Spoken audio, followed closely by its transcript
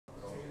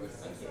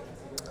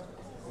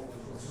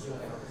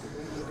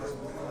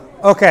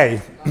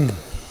Okay.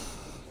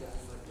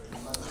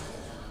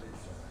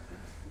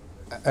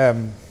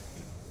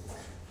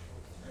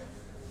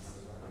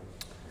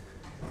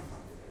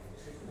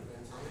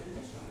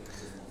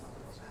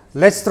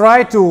 Let's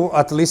try to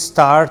at least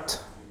start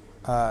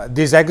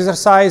this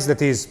exercise,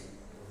 that is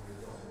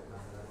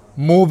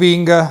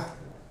moving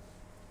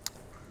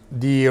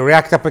the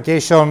React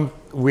application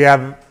we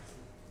have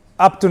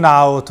up to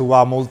now to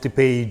a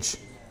multi-page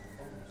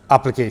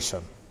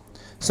application.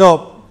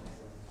 So,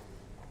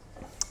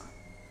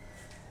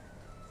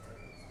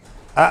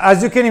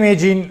 as you can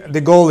imagine,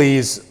 the goal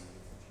is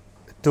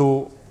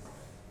to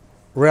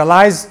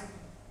realize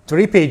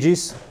 3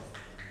 pages.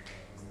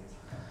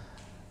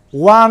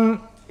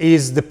 One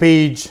is the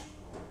page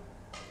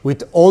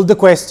with all the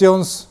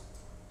questions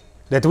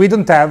that we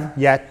don't have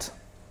yet,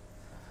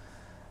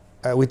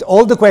 with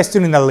all the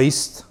questions in a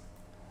list,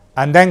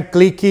 and then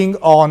clicking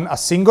on a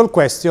single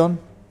question,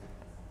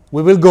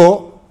 we will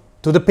go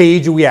to the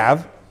page we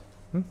have,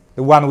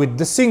 the one with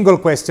the single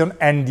question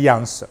and the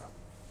answer.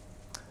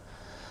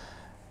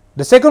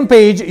 The second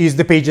page is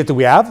the page that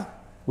we have,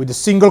 with the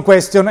single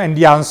question and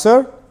the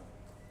answer,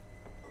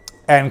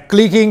 and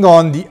clicking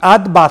on the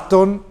Add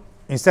button,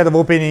 instead of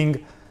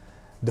opening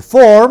the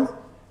form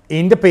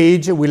in the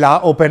page, we'll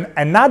open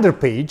another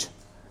page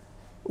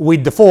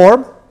with the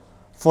form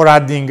for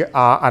adding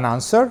an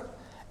answer.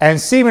 And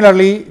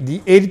similarly,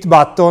 the Edit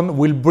button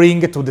will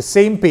bring it to the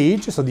same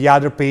page, so the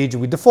other page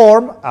with the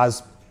form,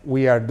 as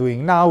we are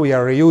doing now. We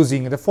are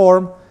reusing the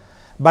form,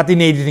 but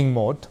in editing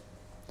mode.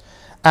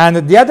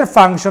 And the other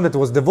function, that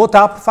was the vote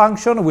up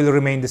function, will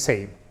remain the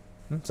same.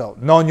 So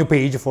no new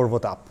page for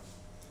vote up,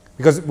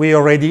 because we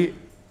already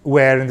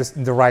were in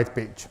the right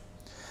page.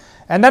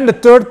 And then the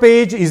third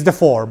page is the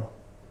form.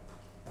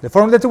 The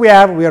form that we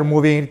have, we are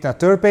moving it to a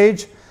third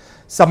page.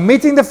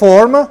 Submitting the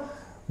form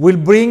will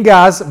bring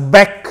us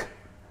back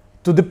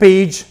to the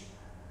page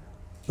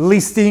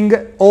listing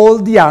all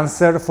the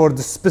answer for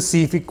the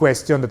specific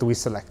question that we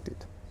selected.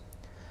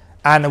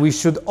 And we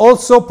should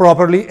also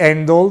properly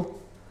handle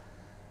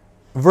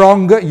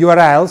wrong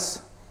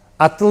URLs,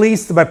 at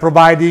least by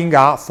providing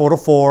a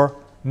 404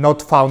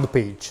 not found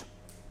page.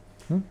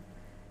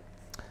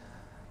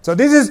 So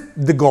this is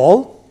the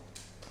goal.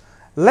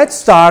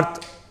 Let's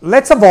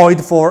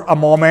avoid for a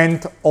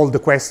moment all the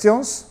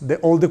questions,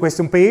 all the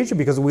question page,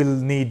 because we'll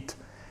need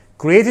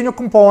creating new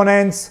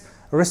components,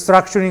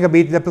 restructuring a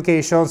bit the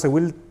application, so it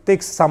will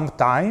take some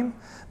time.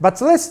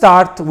 But let's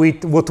start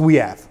with what we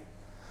have.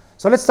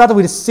 So let's start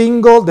with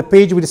the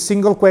page with a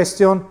single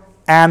question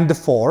and the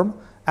form,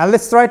 and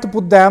let's try to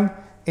put them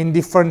in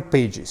different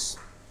pages.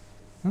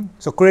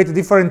 So create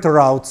different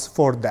routes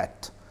for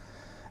that.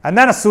 And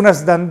then as soon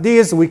as done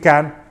this, we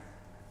can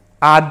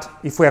add,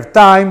 if we have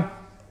time,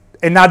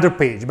 another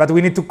page. But we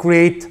need to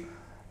create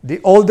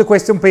all the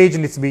question page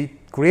needs to be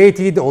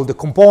created, all the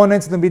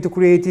components need to be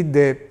created,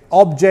 the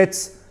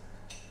objects,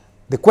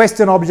 the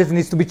question object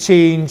needs to be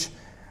changed.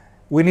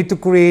 We need to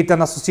create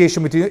an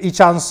association between each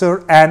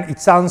answer and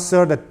its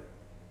answer, that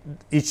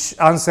each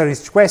answer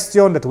is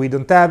question that we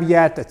don't have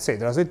yet,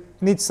 etc. So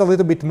it needs a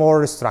little bit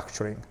more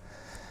restructuring.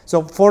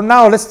 So for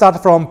now, let's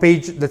start from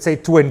page, let's say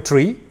 2 and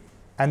 3,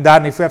 and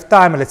then if we have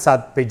time, let's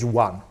add page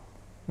 1.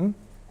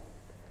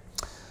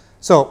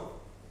 So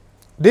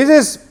this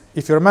is,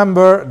 if you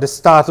remember, the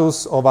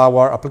status of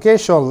our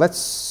application.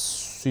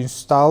 Let's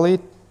install it.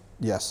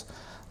 Yes.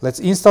 Let's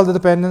install the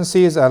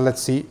dependencies and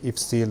let's see if it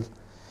still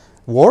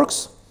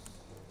works.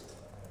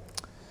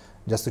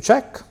 Just to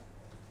check.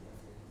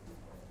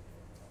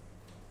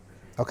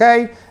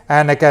 Okay.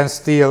 And I can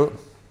still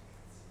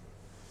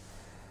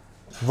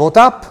vote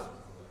up.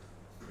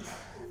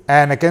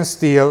 And I can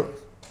still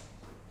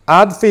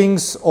add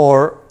things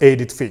or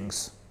edit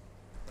things.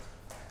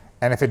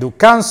 And if I do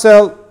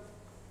cancel,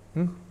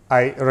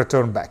 I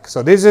return back.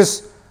 So this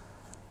is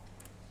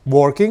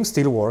working,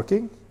 still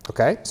working.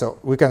 Okay, so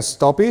we can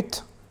stop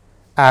it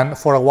and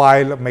for a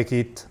while make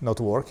it not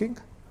working.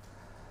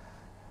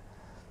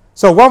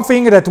 So one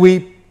thing that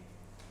we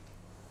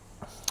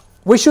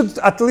should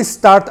at least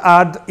start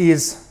add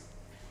is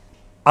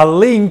a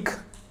link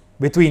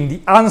between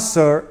the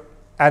answer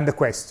and the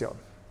question.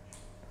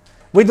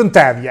 We don't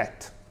have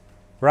yet,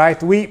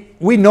 right?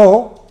 We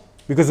know,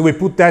 because we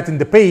put that in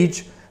the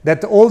page,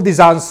 that all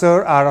these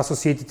answers are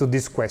associated to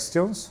these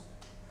questions,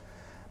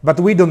 but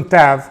we don't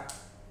have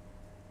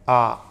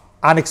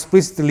an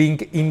explicit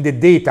link in the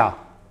data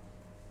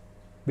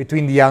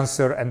between the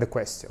answer and the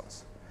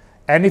questions.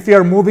 And if you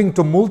are moving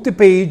to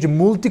multi-page,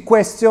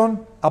 multi-question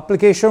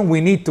application, we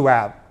need to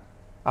have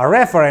a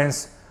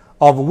reference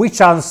of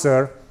which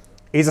answer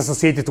is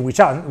associated to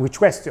which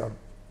question.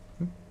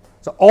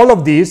 So all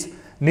of this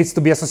needs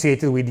to be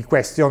associated with the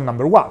question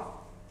number 1,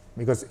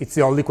 because it's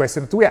the only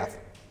question that we have.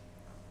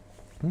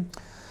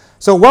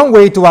 So one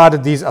way to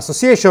add this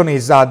association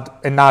is add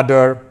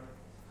another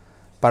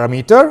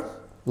parameter,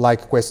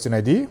 like question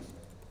ID.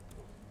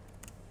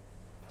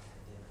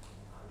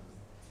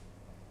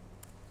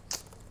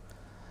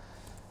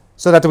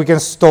 So that we can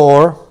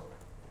store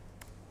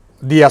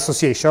the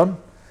association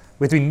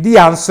between the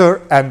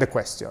answer and the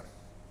question.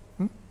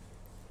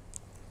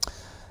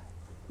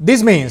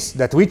 this means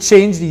that we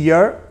changed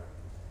here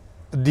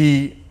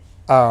the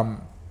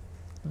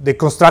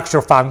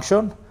constructor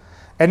function,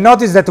 and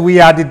notice that we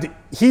added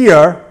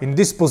here in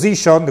this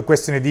position the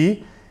question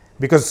ID,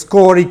 because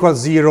score equals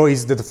 0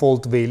 is the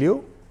default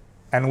value,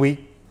 and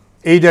we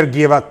either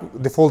give a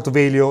default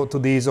value to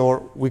this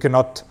or we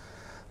cannot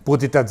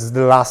put it as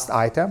the last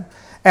item.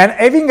 And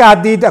having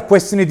added a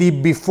question ID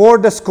before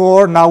the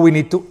score, now we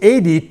need to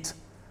edit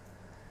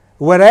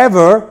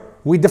wherever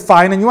we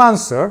define a new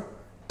answer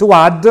to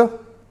add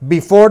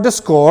before the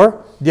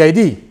score the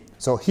ID.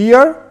 So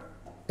here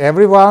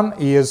everyone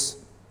is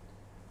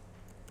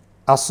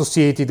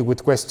associated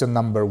with question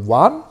number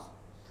 1.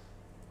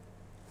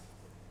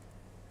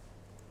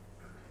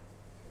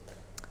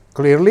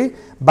 Clearly,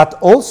 but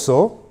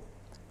also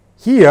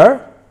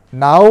here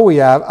now we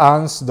have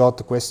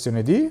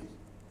ans.questionID.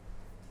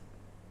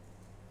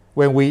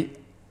 When we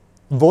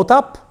vote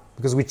up,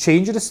 because we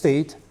change the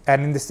state,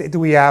 and in the state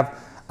we have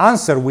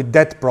answer with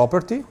that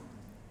property,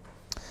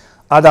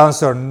 add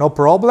answer no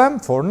problem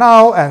for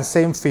now, and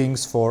same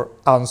things for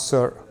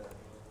answer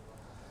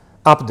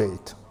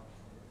update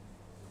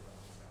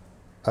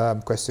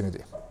question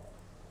ID.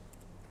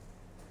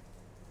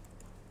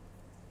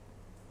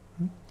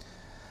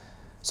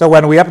 So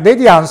when we update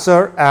the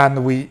answer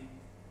and we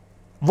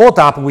vote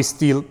up, we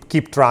still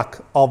keep track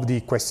of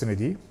the question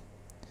ID.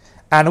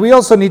 And we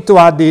also need to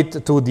add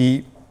it to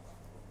the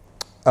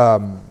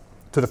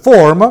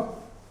form.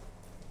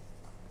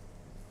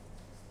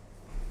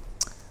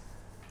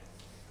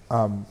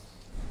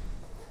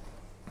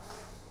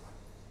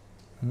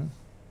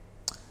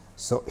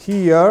 So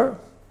here,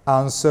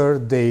 answer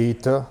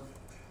date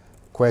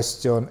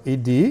question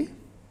ID.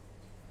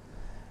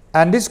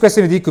 And this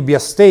question ID could be a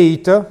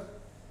state,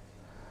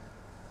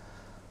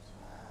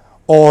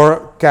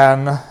 or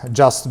can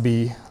just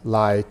be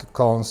like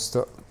const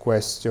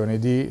question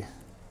ID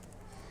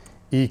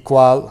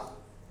equal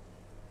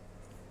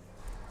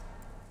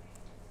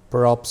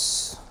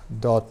props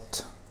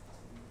dot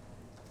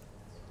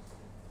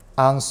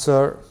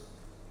answer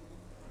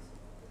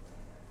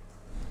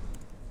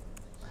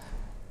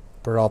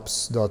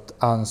props dot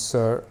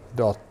answer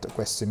dot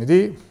question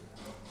ID.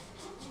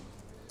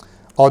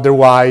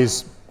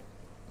 Otherwise,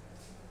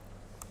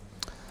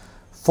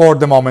 for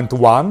the moment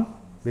 1,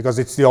 because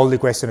it's the only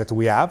question that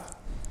we have.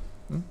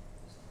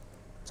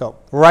 So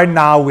right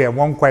now we have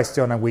 1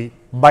 question, and we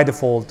by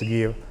default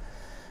give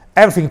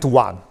everything to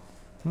 1.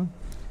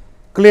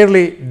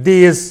 Clearly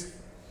this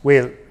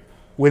will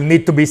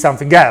need to be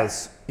something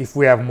else if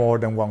we have more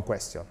than 1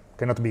 question.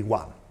 Cannot be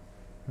 1.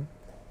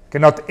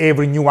 Cannot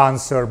every new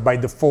answer by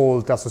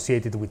default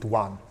associated with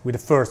 1, with the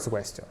first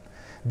question.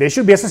 They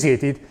should be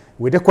associated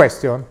with a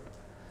question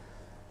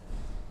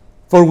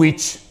for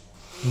which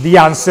the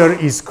answer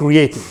is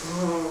created.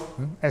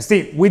 And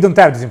still, we don't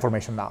have this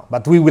information now,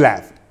 but we will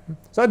have.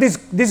 So this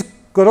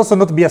could also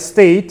not be a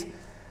state.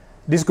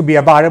 This could be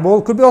a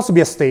variable, could also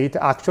be a state,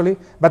 actually,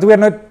 but we are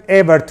not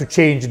ever to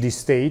change this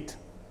state,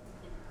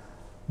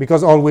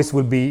 because always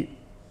will be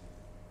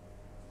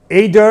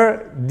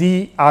either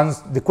the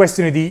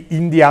question ID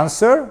in the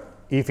answer,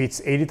 if it's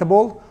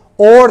editable,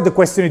 or the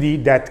question ID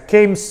that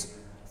comes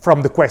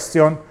from the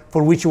question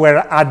for which we're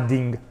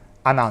adding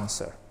an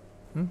answer.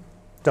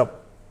 So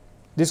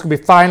this could be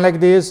fine like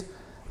this,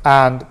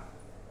 and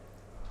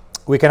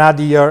we can add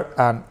here,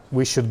 and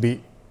we should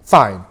be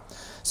fine.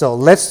 So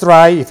let's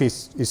try if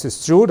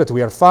it's true that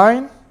we are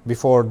fine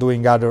before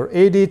doing other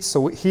edits.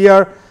 So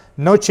here,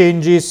 no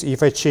changes.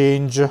 If I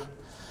change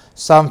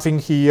something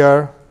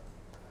here,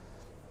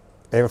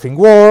 everything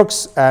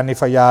works. And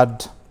if I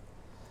add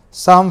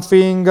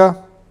something,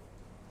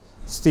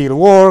 still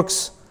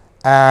works.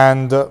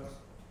 And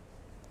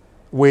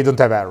we don't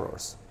have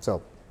errors.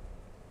 So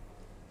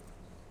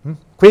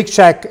quick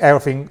check,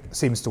 everything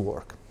seems to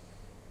work.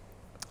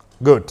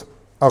 Good.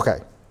 Okay.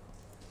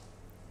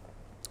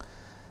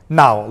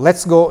 Now,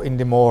 let's go in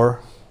the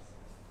more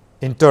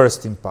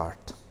interesting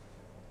part.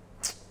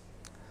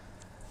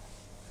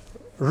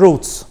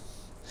 Roots.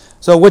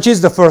 So, which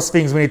is the first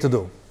things we need to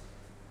do?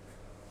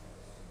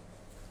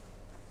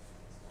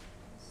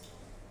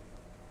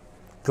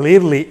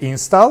 Clearly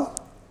install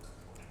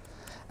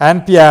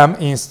npm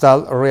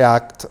install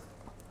react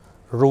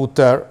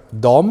router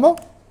DOM.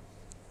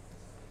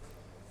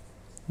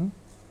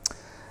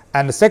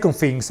 And the second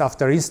things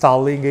after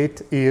installing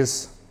it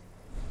is,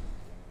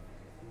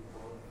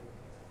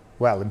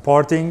 well,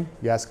 importing,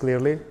 yes,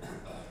 clearly.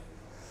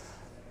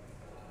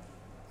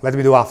 Let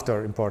me do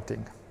after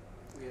importing.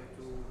 We have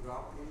to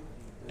wrap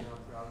it in a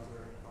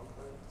browser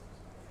component.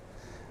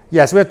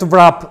 Yes, we have to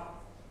wrap.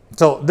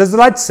 So the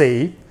slides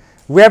say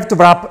we have to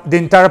wrap the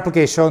entire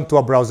application to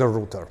a browser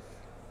router.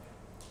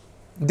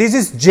 This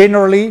is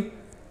generally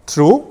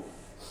true.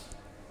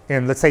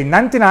 In, let's say,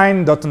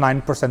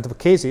 99.9% of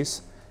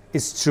cases,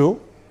 it's true.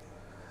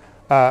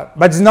 But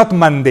it's not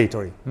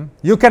mandatory.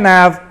 You can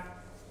have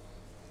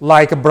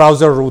like a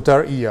browser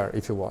router here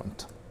if you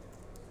want.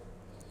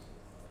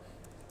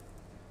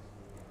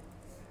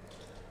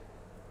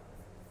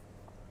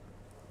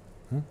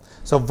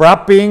 So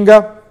wrapping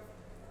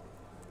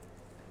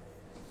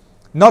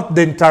Not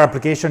the entire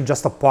application,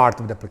 just a part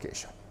of the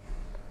application.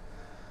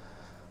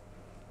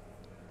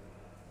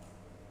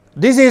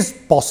 This is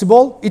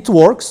possible, it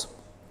works.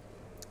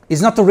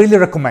 It's not really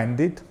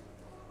recommended.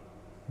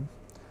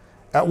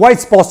 Why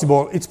it's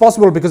possible? It's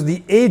possible because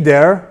the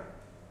header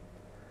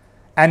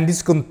and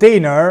this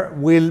container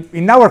will,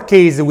 in our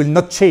case, will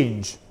not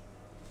change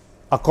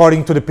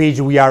according to the page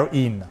we are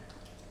in.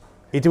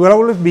 It will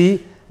always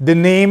be the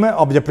name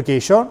of the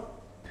application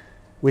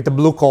with a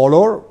blue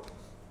color.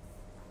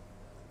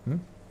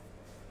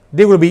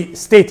 They will be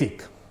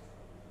static.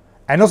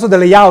 And also the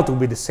layout will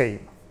be the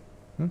same.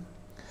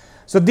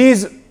 So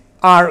these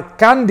are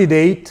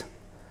candidate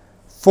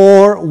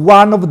for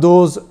one of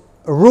those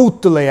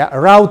route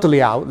layout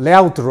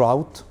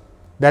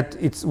that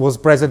it was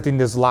present in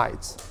the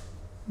slides.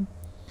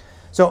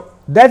 So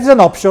that's an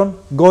option,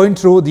 going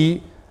through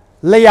the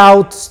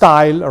layout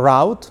style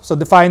route. So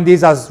define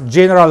this as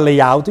general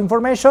layout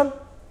information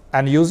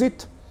and use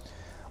it.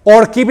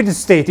 Or keep it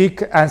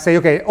static and say,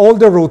 okay, all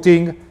the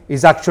routing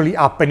is actually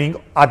happening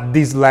at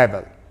this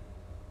level.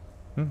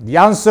 The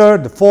answer,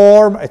 the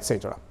form,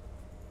 etc.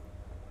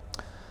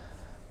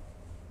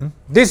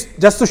 This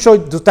just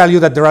to tell you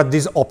that there are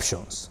these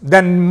options.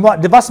 Then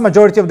the vast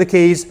majority of the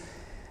case,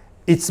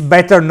 it's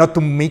better not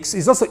to mix.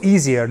 It's also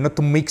easier not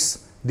to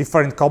mix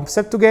different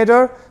concepts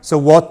together. So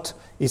what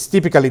is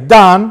typically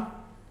done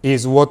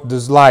is what the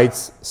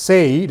slides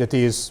say, that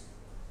is,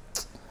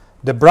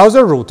 the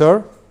browser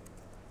router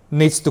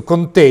needs to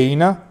contain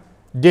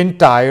the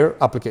entire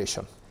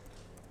application.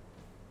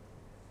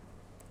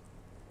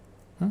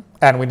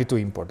 And we need to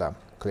import them,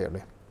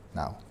 clearly,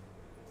 now.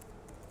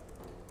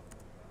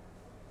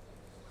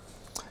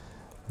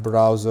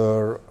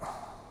 Browser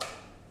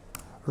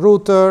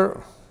router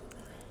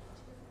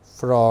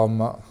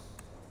from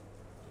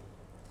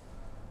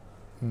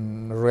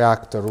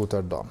React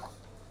router DOM.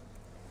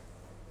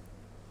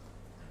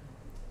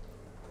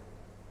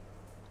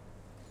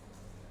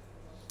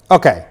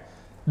 Okay,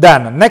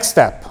 then next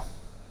step.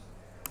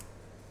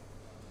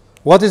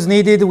 What is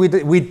needed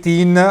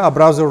within a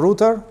browser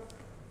router?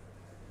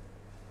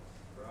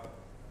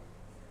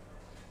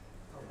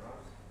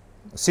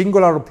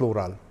 Singular or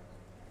plural?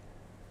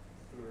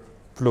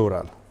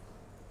 Plural.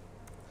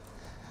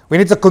 We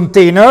need a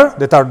container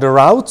that are the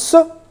routes,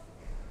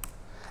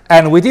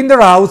 and within the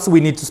routes we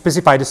need to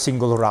specify the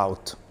single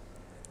route.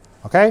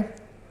 Okay?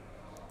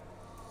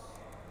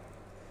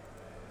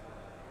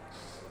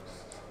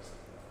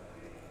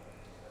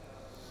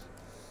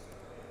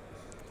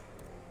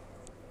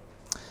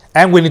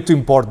 And we need to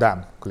import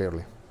them,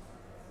 clearly.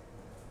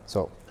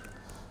 So,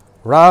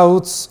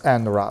 routes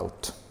and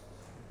route.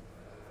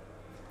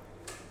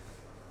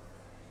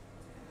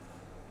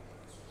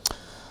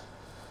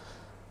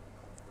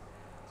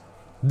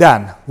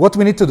 Then, what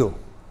we need to do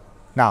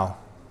now?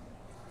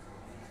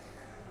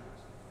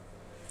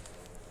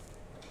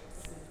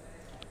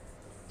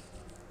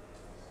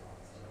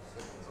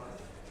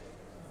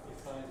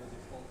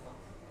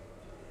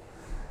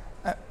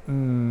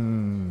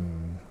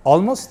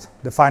 Almost.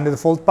 Define the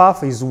default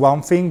path is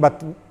one thing,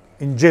 but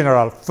in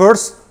general,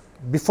 first,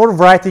 before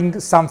writing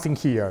something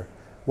here,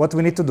 what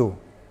we need to do?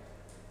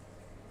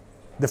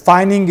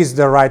 Defining is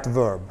the right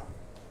verb.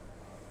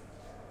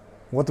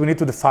 What we need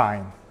to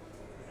define?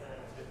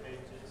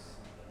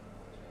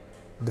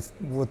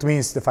 What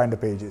means define the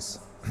pages?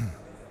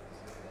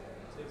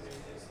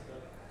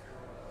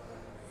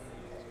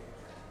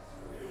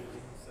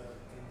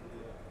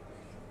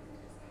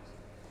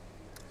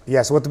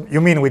 Yes, what you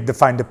mean with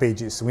define the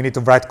pages? We need to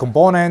write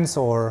components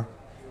or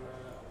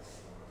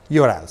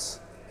URLs.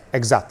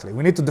 Exactly.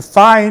 We need to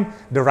define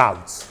the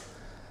routes.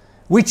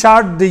 Which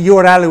are the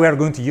URL we are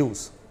going to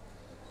use?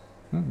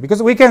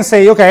 Because we can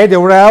say, okay, the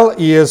URL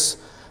is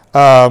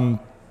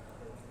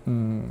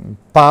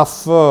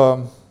path.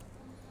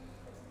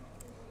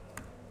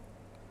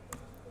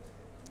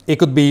 It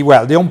could be,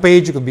 well, the home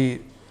page could be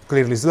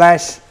clearly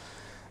slash,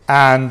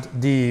 and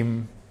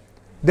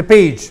the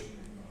page,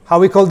 how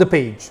we call the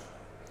page?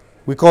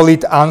 We call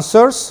it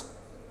answers,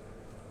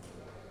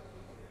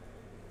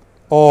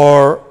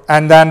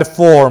 and then the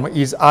form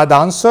is add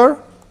answer,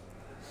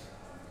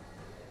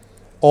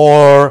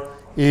 or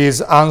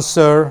is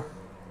answer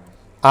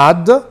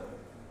add.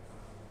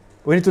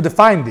 We need to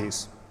define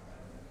this.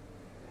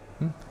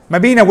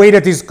 Maybe in a way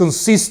that is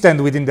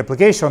consistent within the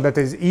application, that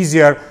is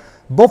easier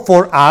both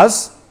for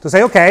us to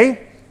say,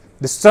 okay,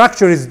 the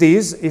structure is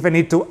this. If I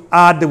need to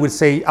add, we'll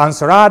say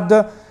answer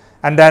add,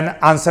 and then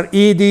answer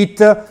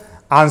edit,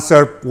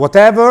 answer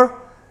whatever,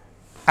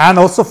 and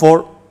also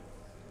for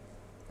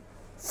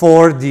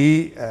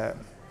the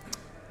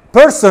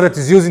person that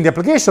is using the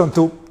application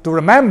to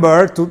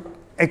remember to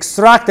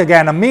extract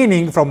again a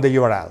meaning from the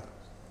URL.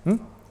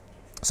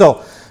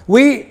 So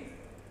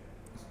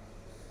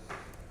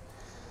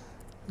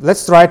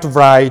let's try to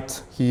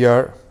write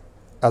here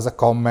as a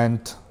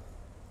comment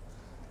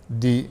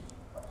the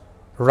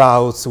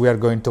routes we are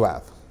going to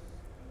have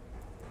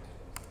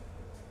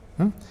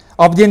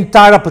of the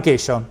entire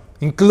application,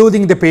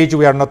 including the page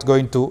we are not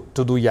going to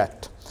do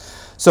yet.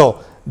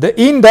 So the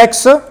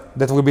index,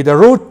 that will be the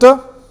root,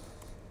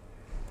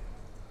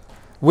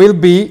 will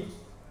be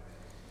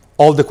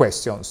all the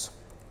questions,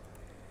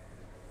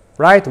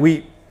 right?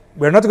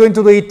 We're not going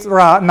to do it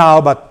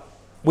now, but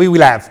we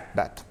will have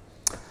that.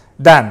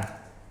 Then,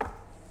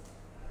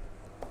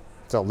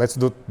 so let's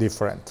do it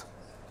different.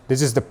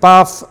 This is the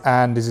path,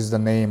 and this is the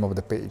name of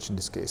the page, in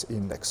this case,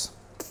 index.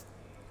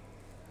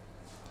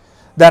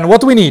 Then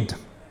what we need,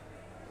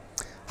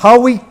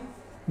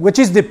 which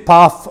is the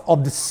path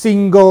of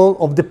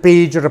the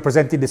page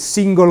representing the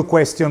single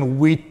question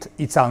with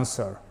its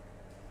answer?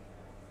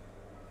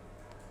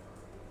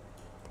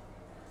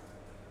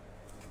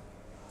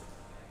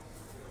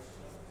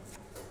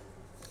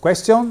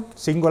 Question,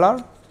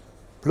 singular,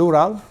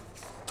 plural?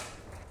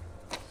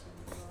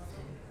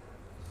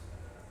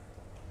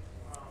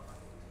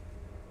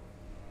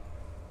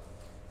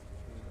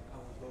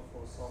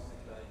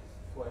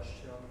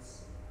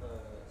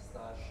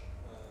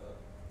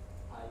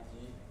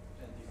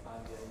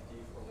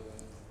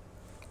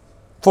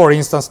 For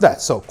instance,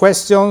 that. So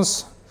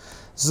questions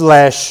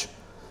slash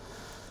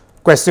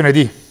question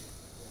ID.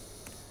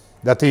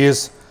 That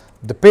is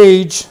the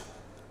page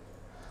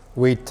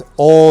with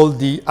all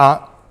the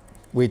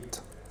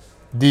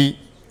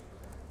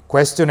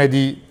question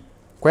ID,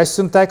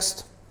 question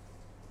text,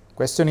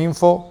 question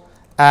info,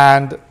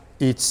 and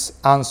its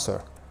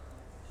answer.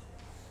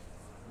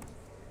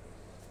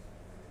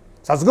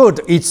 Sounds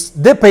good. It's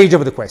the page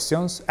of the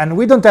questions, and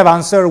we don't have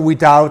answer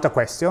without a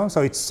question,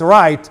 so it's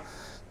right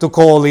to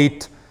call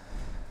it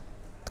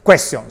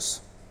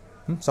questions.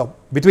 So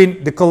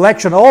between the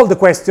collection of all the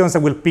questions, I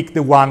will pick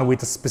the one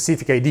with a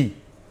specific ID.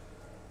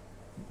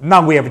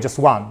 Now we have just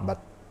one,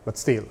 but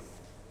still. In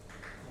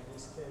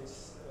this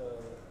case,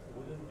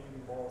 would it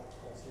be more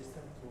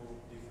consistent to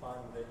define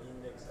the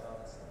index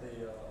as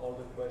all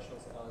the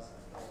questions as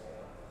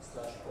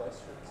slash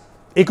questions?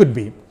 It could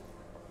be.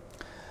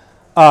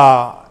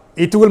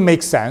 It will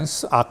make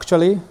sense,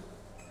 actually,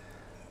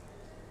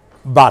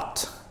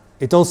 but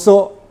it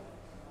also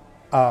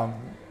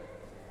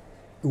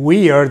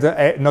weird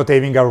not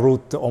having a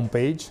root home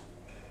page,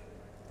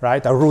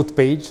 right? A root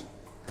page.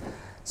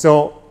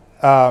 So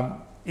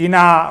in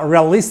a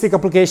realistic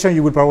application,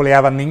 you will probably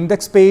have an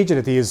index page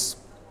that is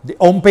the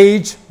home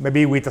page,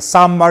 maybe with a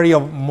summary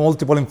of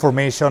multiple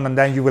information, and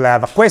then you will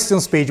have a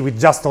questions page with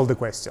just all the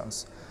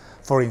questions,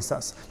 for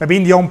instance. Maybe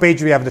in the home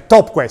page, we have the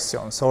top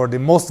questions or the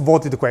most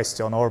voted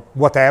question or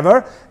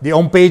whatever, the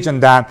home page,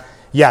 and then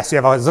yes, you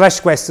have a slash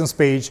questions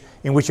page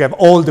in which you have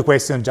all the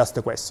questions, just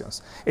the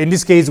questions. In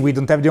this case, we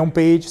don't have the home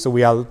page, so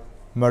we are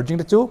merging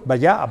the two. But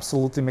yeah,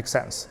 absolutely makes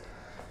sense.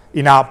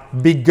 In a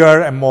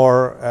bigger and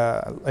more,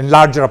 and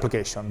larger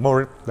application,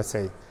 more, let's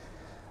say,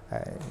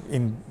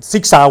 in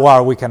 6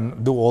 hours, we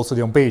can do also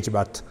the home page,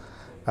 but,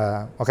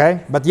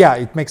 okay? But yeah,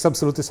 it makes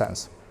absolutely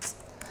sense.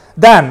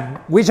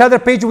 Then, which other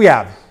page we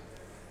have?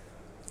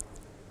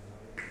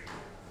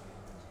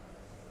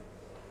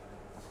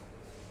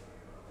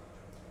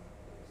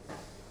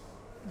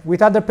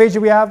 Which other page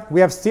we have?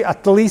 We have still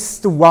at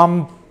least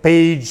one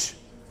page.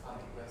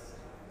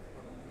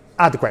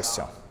 Add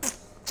question.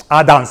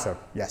 Add answer,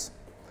 yes.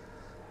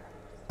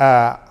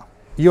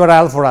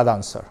 URL for add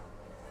answer.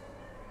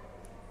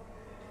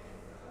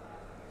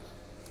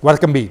 What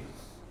can be?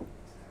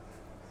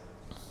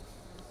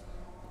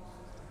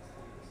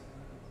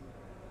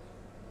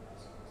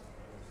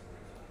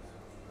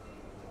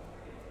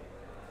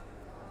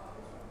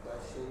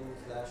 Question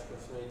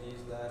ID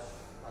 /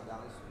 add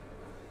answer.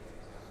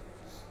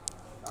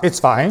 It's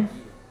fine.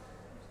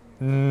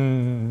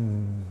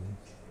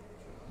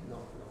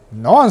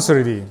 No answer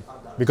ID,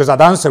 because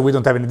add answer we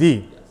don't have an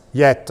ID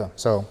yet.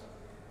 So,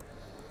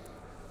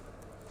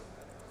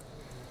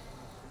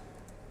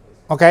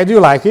 okay, do you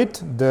like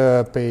it?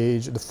 The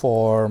page, the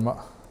form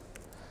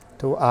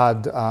to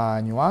add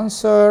a new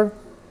answer.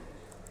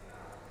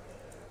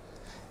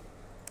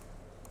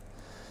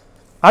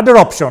 Other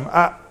option,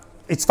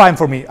 it's fine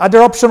for me.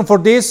 Other option for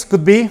this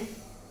could be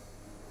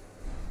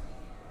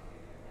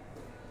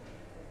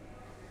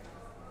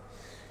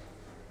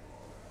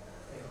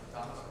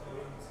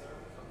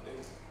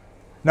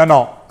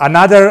no,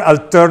 another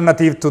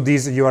alternative to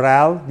this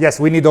URL. Yes,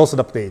 we need also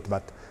the update,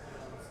 but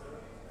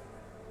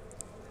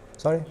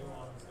sorry?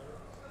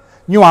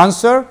 New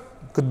answer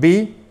could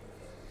be,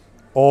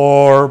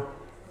 or,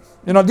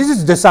 you know, this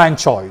is design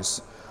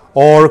choice,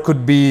 or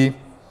could be,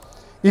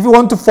 if you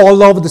want to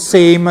follow the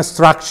same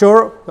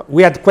structure,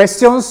 we had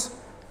questions,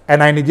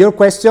 and I need your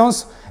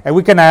questions, and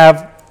we can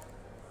have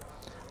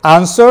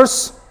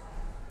answers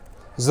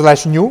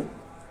 / new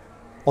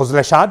or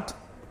 / add,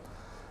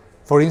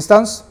 for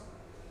instance.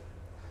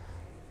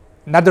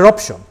 Another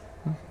option.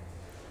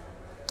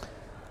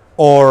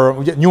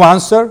 Or new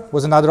answer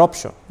was another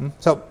option.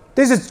 So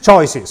this is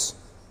choices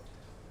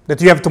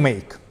that you have to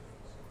make.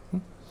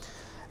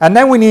 And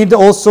then we need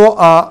also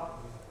a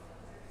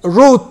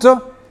route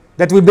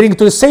that will bring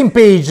to the same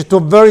page, to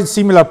a very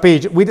similar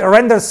page, with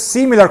render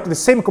similar, the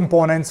same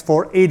components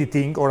for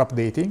editing or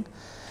updating.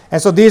 And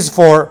so this,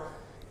 for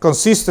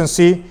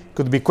consistency,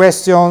 could be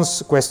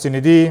questions, question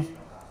ID,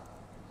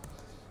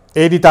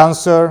 edit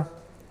answer.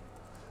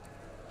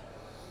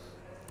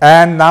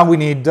 And now we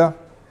need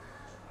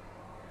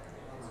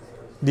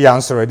the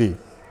answer ID.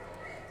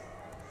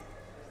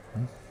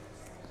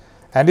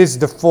 And it's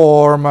the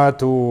form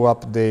to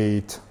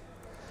update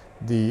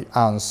the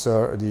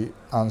answer ID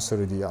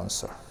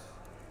answer.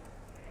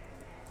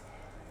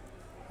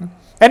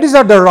 And these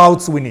are the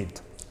routes we need.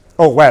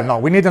 Oh, well, no,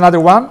 we need another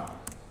one.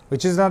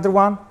 Which is another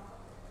one?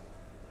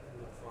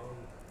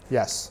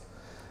 Yes,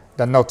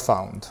 the not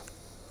found.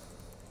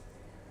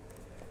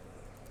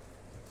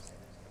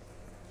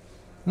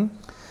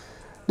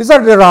 These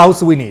are the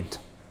routes we need.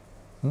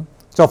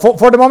 So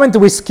for the moment,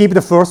 we skip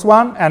the first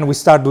one and we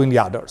start doing the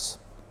others.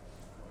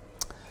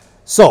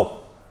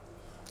 So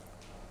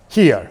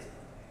here,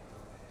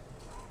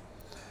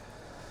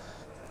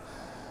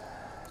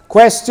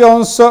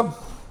 questions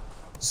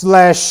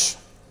slash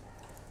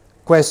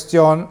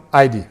question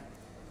ID.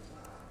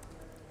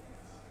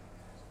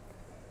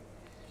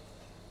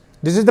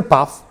 This is the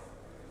path,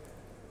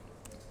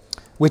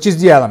 which is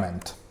the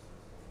element.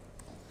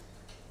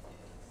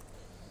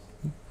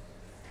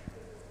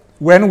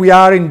 When we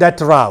are in that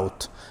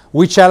route,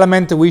 which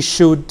element we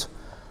should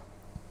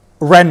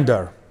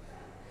render.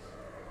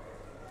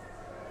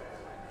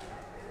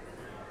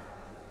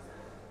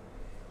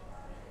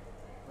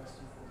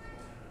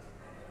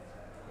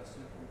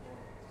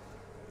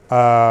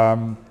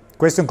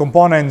 Question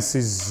components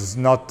is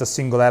not a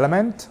single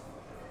element.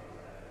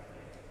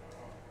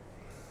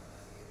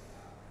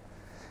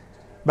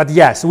 But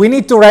yes, we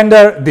need to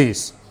render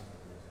this,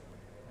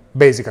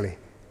 basically.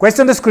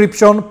 Question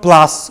description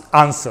plus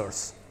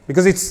answers,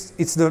 because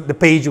it's the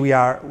page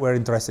we're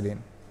interested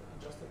in.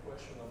 Just a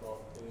question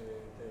about the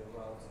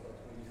routes that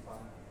we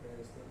defined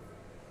previously.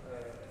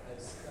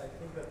 I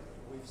think that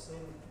we've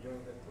seen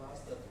during the class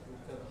that we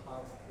can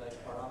have like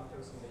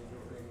parameters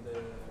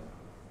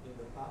in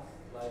the path,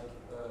 like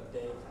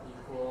date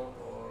equal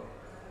or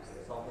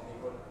something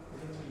equal.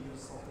 Couldn't we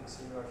use something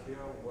similar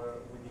here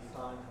where we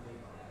define the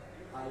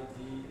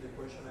ID, the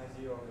question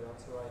ID or the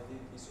answer ID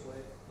this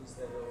way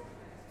instead of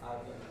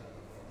adding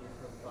a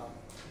different path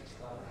each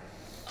time?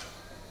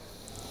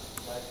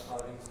 Like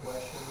having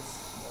questions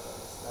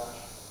slash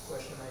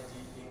question ID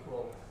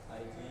equal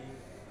ID,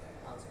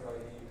 answer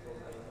ID equal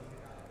ID,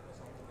 or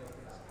something like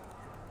this.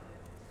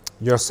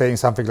 You're saying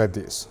something like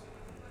this.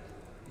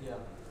 Yeah.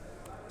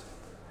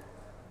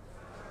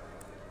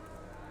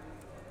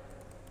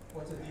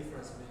 What's the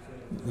difference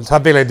between?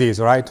 Something like this,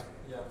 right?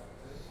 Yeah.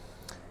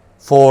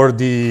 For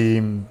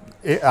the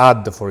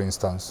add, for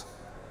instance.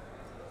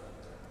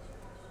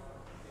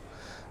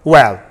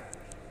 Well,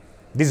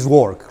 this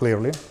works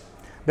clearly.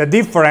 The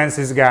difference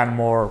is again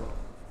more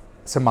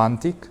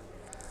semantic.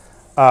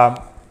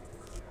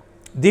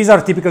 These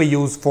are typically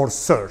used for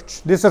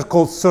search. These are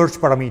called search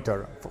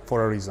parameter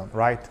for a reason,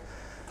 right?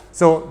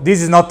 So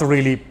this is not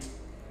really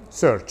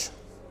search.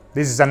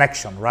 This is an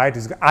action, right?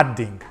 It's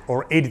adding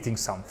or editing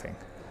something.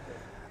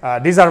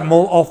 These are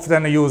more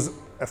often used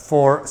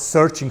for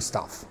searching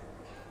stuff.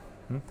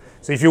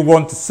 So if you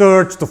want to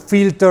search, to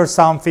filter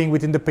something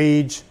within the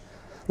page,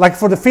 like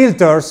for the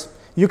filters,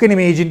 you can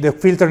imagine the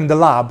filter in the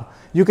lab.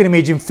 You can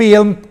imagine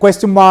film,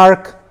 question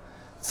mark,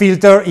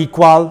 filter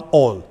equal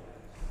all.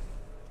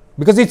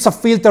 Because it's a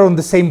filter on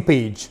the same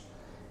page,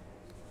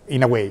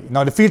 in a way.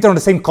 Now the filter on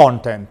the same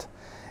content.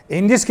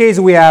 In this case,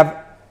 we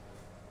have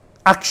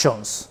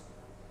actions.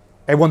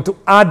 I want to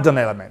add an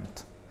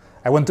element.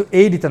 I want to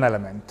edit an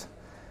element.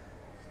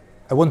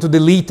 I want to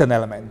delete an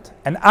element.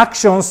 And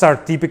actions are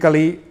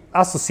typically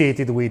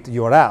associated with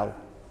URL.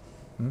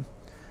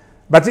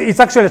 But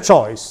it's actually a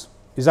choice.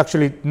 It's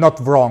actually not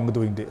wrong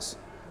doing this.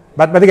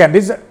 But again,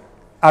 these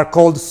are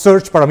called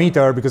search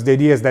parameter because the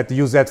idea is that you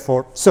use that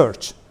for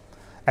search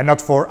and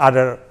not for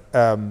other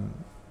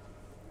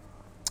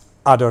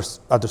other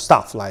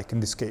stuff, like in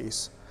this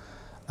case.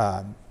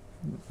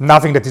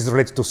 Nothing that is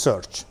related to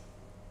search.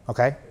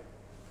 Okay?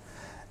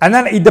 And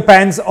then it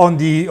depends on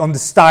the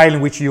style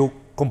in which you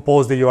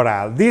compose the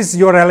URL. These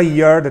URL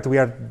here that we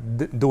are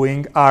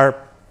doing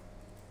are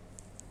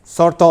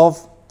sort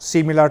of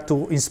similar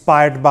to,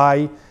 inspired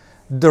by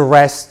the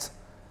REST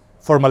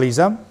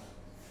formalism.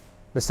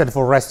 They stand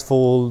for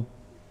RESTful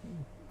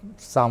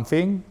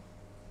something,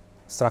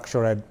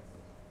 structured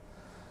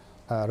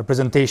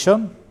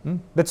representation,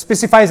 that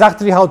specifies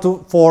actually how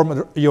to form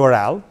a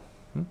URL.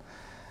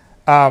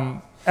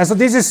 And so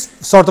this is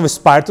sort of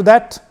inspired to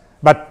that,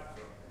 but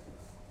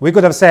we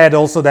could have said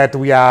also that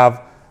we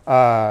have,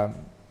 I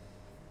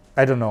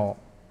don't know,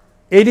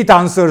 edit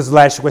answer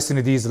slash question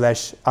ID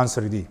slash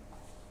answer ID.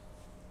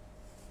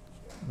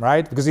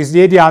 Right? Because it's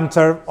the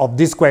answer of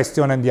this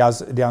question and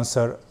the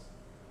answer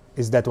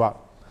is that one.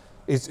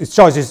 It's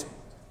choices,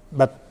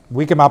 but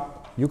you came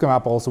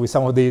up also with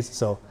some of these,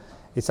 so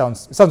it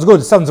sounds good,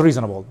 it sounds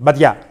reasonable. But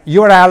yeah,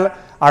 URL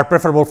are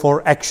preferable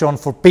for action,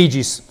 for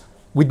pages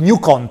with new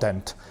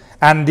content,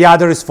 and the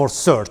other is for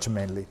search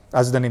mainly,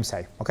 as the name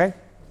say, okay?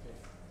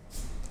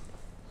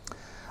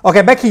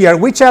 Okay, back here,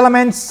 which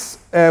elements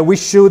we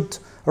should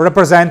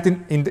represent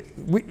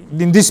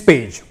in this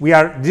page?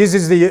 This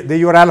is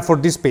the URL for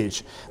this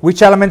page.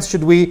 Which elements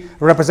should we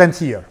represent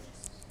here?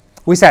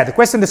 We said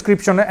question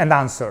description and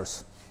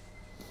answers,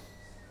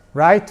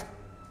 right?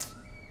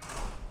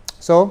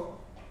 So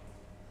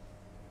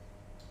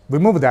we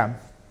move them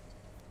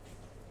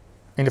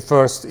in the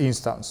first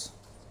instance.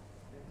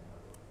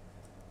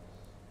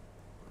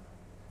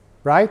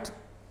 Right?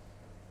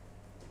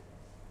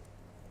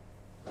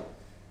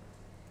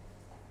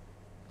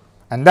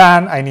 And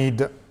then I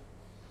need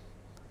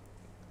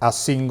a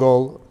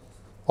single,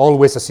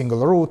 always a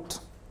single root.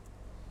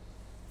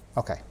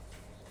 Okay.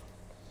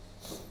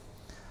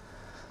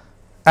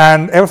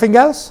 And everything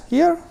else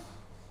here?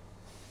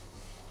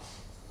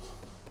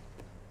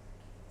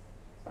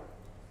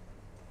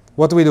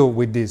 What do we do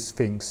with these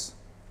things?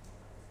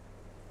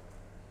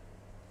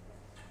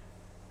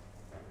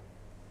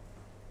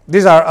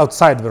 These are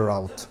outside the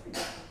route.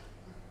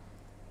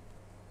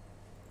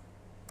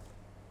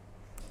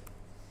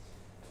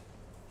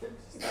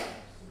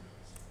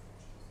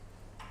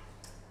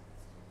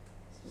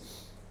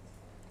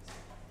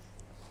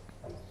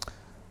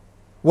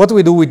 What do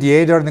we do with the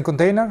header and the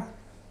container?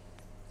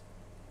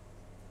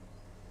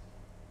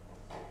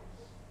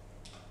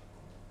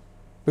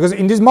 Because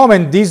in this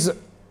moment, this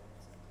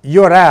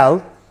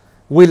URL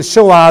will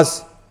show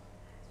us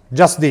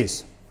just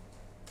this.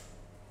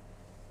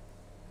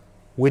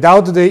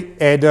 Without the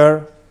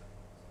header,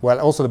 well,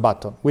 also the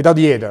button, without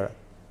the header,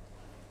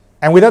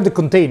 and without the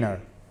container,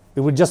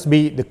 it will just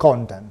be the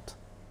content.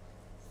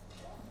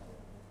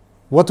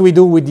 What do we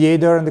do with the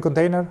header and the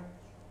container?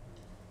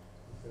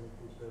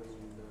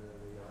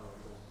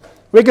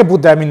 We can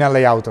put them in a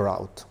layout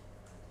route,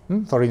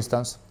 for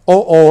instance,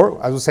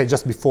 or I would say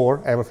just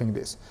before everything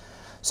this.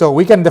 So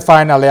we can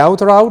define a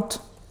layout route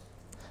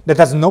that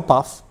has no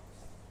path.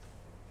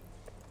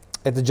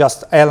 It's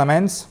just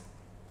elements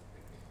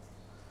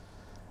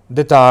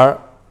that are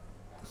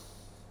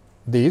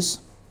these.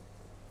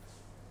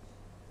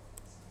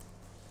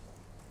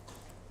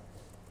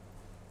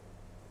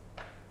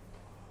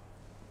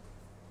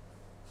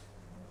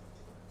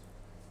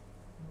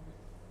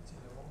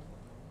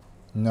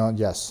 No,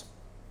 yes.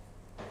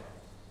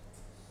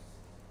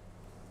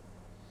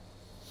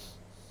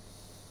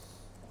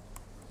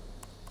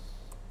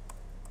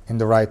 In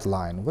the right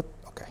line. What?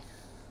 Okay.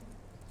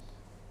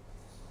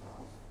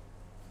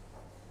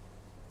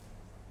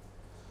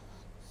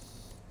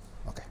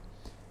 Okay.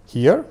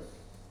 Here.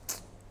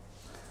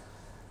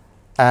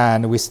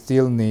 And we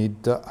still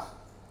need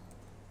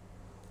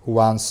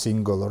one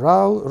single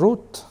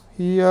root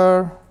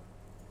here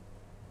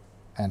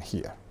and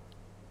here.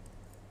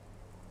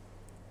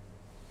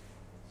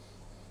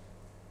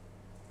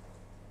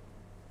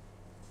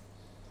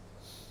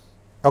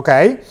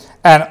 Okay,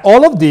 and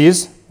all of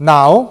these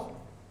now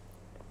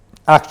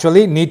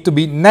actually need to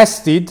be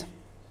nested.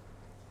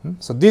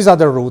 So these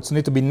other roots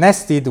need to be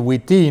nested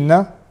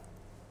within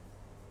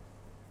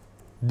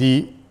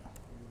the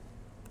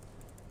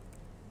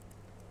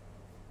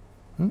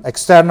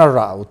external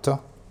route,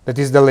 that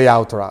is the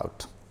layout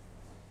route.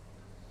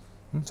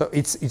 So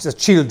it's a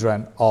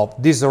children of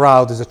this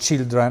route, is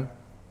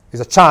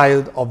a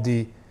child of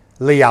the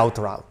layout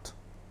route,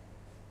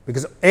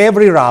 because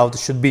every route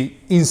should be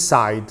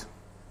inside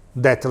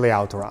that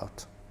layout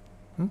route.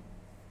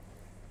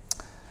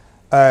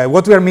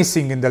 What we are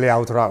missing in the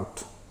layout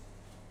route?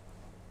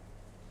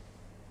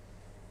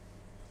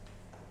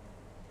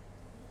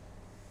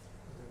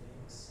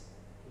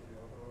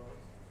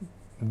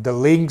 The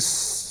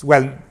links,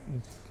 well,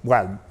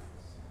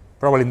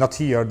 probably not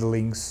here, the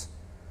links,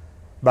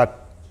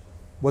 but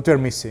what we are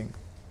missing?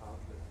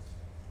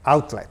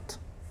 Outlet.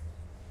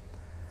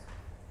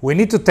 We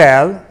need to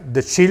tell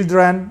the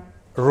children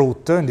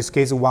root, in this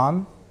case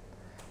 1,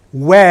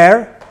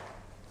 where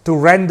to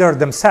render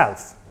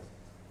themselves.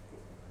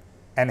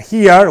 And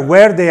here,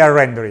 where they are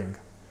rendering.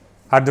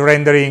 Are they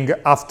rendering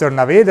after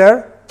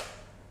navheader?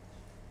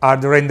 Are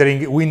they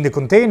rendering within the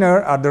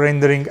container? Are they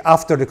rendering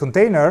after the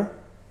container?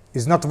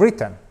 Is not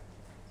written.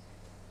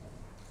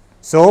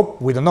 So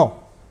we don't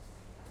know.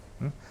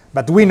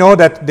 But we know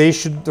that they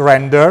should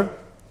render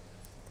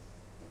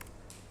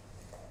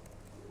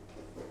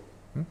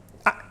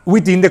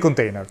within the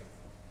container.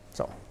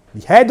 So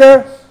the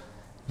header,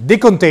 the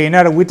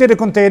container, within the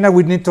container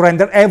we need to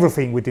render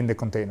everything within the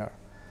container.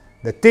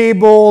 The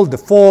table, the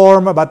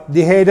form, but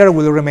the header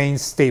will remain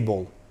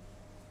stable,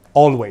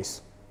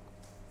 always.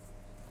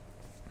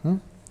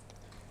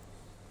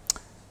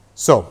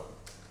 So,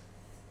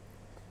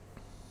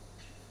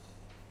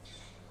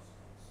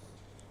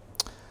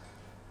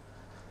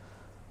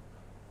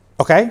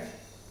 okay.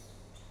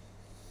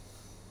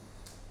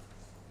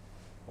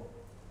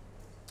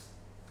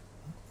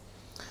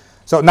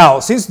 So now,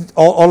 since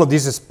all of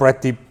this is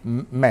pretty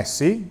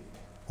messy,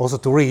 also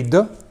to read,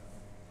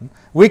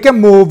 we can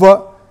move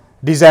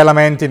this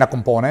element in a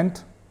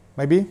component,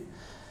 maybe.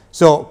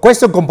 So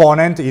question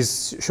component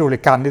is surely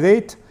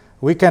candidate.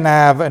 We can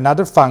have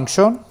another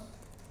function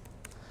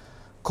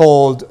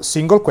called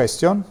single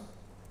question,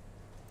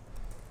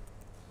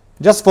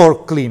 just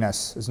for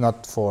cleanness. It's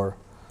not for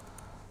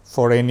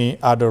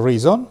any other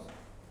reason.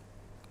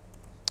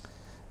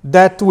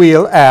 That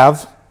will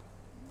have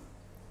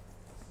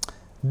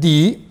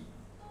the,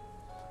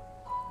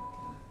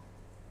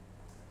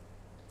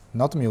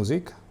 not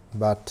music,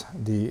 but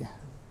the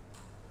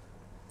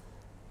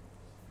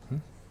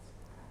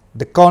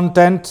the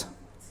content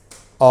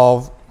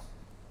of,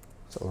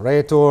 so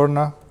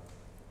return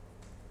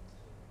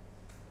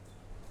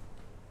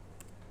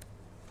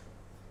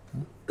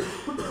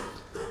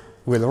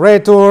will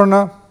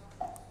return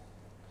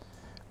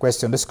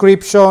question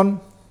description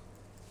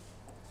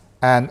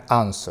and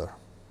answer.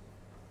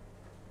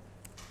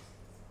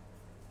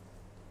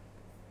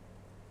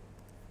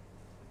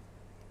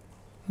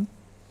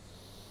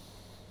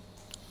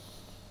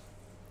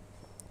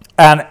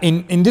 And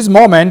in this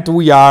moment,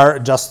 we are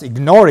just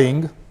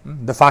ignoring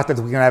the fact that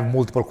we can have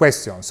multiple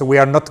questions. So we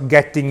are not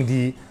getting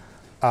the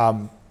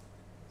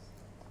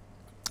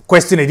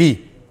question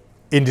ID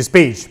in this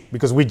page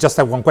because we just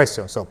have one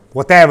question. So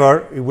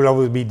whatever, it will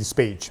always be this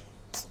page.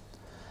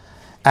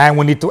 And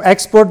we need to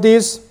export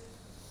this.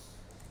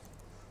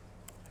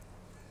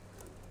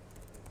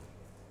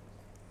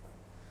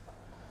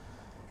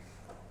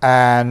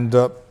 And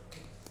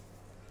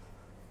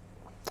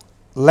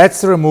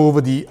let's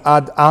remove the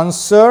add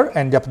answer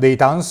and the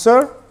update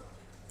answer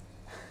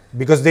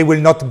because they will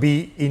not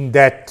be in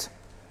that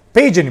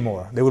page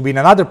anymore. They will be in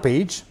another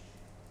page.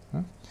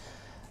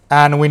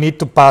 And we need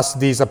to pass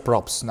these as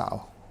props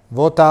now.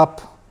 Vote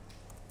up,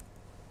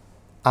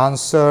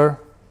 answer,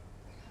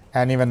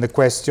 and even the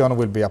question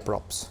will be a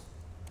props.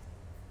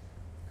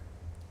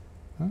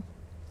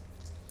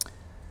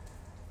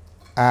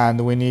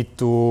 And we need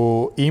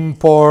to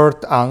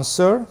import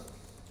answer.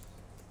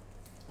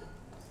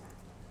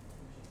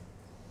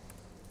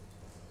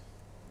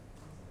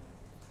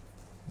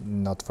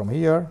 Not from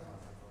here,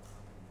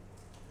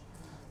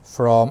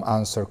 from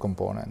answer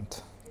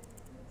component.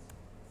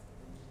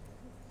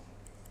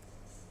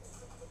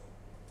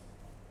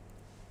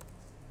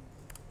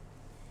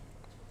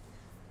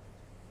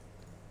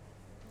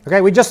 Okay,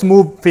 we just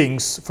move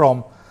things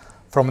from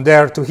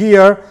there to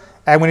here,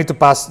 and we need to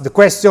pass the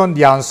question,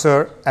 the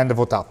answer, and the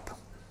vote up.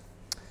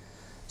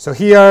 So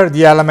here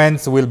the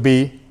elements will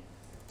be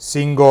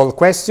single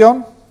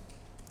question,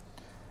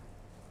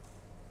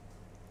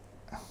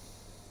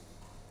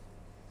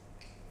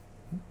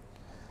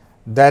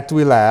 that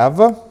will have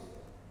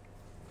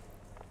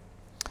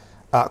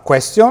a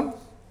question,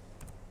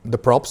 the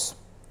props,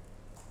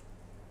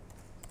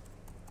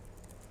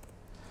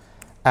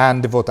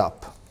 and the vote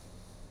up.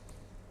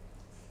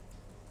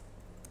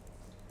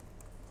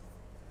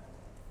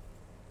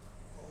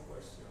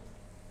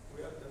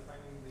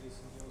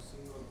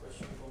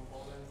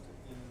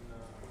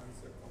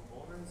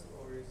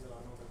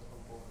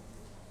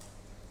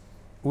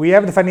 We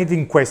have defined it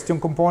in question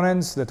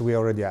components that we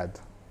already had.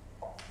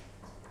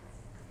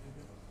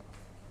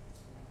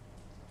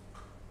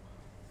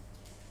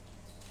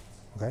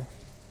 Okay?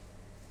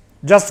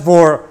 Just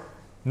for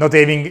not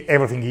having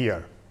everything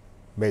here,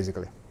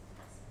 basically.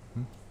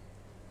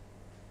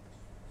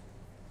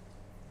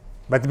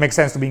 But it makes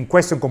sense to be in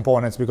question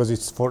components because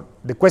it's for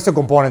the question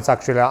components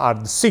actually are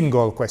the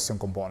single question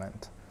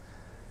component.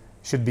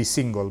 Should be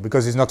single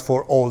because it's not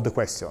for all the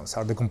questions,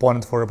 are the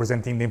component for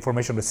representing the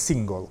information, the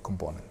single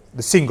component,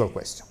 the single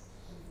question.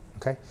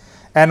 Okay?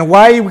 And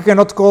why we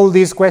cannot call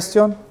this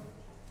question?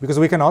 Because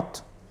we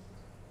cannot.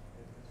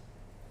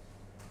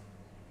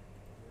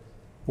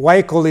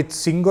 Why call it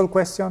single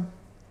question?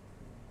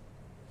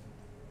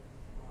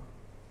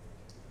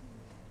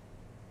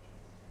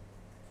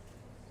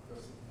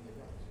 Because in the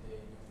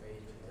new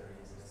page there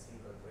is a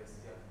single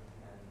question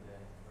and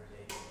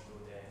related to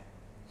the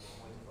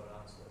multiple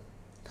answer.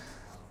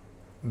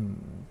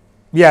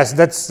 Yes,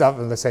 that's,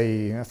 let's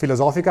say, a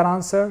philosophical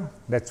answer.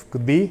 That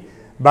could be.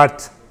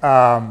 But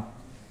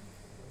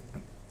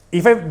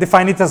if I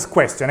define it as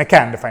question, I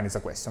can define it as a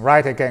question,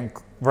 right? I can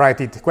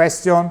write it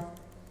question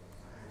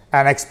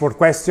and export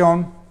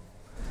question.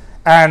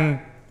 And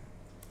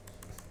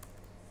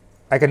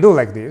I can do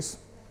like this.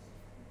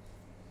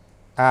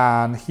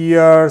 And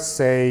here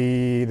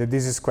say that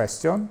this is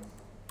question.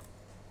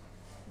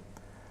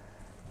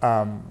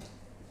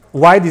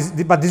 Why this?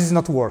 But this is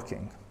not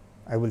working.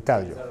 I will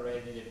tell you.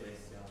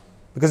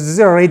 Because this is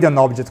already an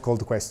object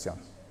called question.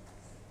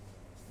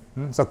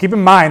 So keep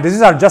in mind,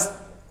 these are just,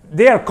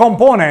 they are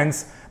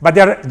components, but they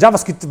are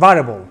JavaScript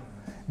variable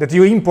that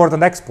you import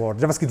and export,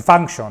 JavaScript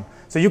function.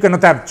 So you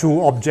cannot have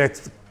two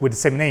objects with the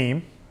same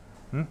name.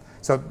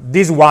 So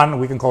this one,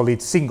 we can call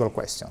it single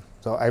question.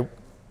 So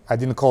I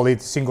didn't call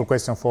it single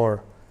question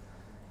for,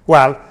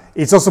 well,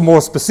 it's also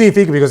more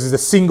specific because it's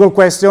a single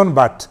question,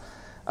 but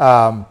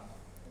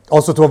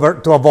also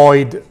to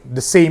avoid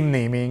the same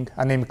naming,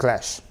 a name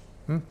clash.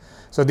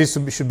 So this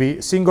should be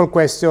single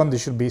question,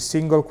 this should be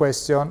single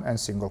question, and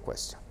single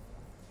question.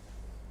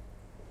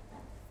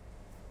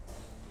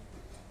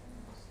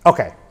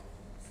 Okay.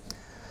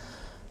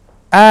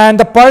 And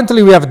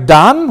apparently we have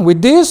done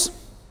with this.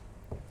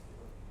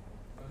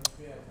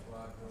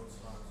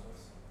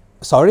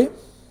 Sorry?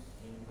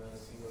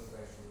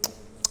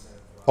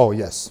 Oh,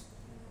 yes.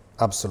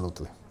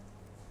 Absolutely.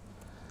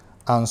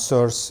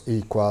 Answers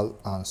equal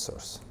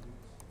answers.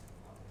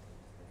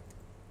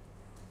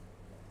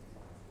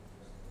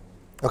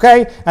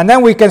 Okay, and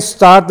then we can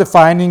start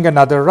defining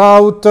another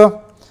route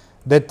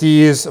that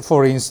is,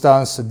 for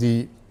instance,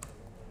 the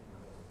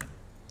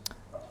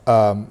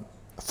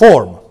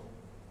form.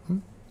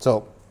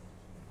 So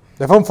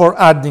the form for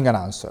adding an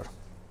answer.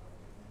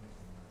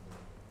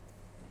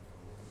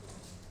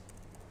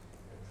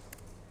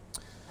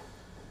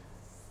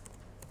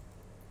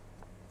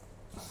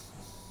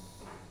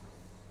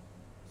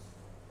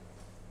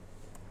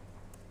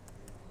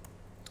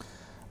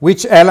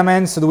 Which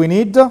elements do we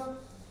need?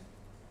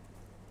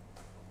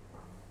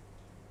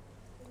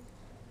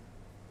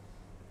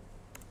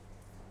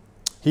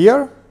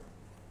 Here?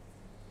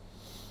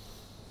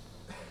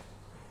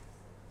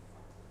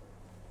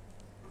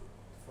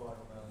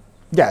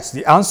 Yes,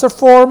 the answer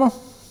form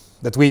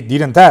that we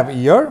didn't have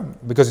here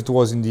because it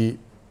was in the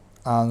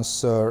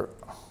answer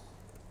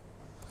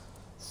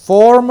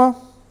form.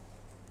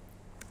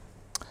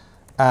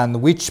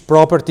 And which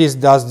properties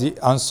does the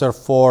answer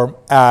form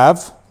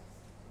have?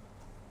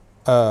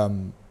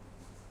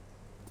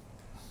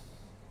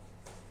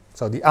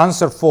 So the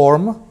answer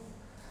form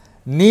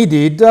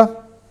needed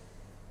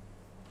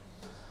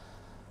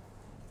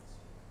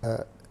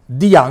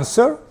the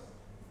answer.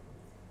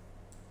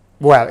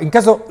 Well, in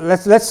case of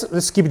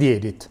let's skip the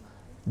edit.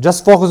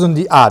 Just focus on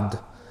the add.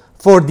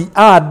 For the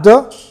add,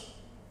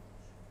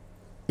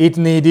 it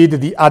needed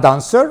the add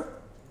answer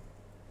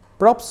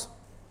props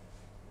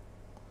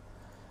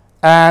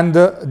and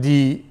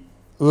the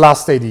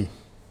last ID.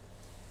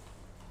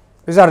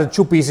 These are the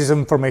two pieces of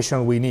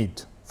information we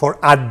need for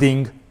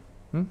adding.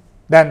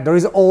 Then there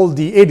is all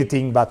the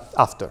editing, but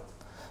after.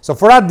 So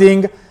for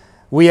adding,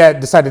 we had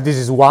decided this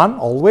is 1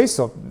 always,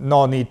 so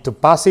no need to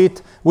pass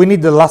it. We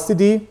need the last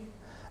ID,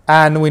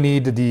 and we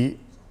need the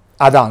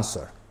add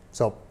answer.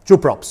 So 2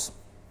 props.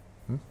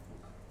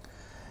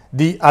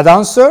 The add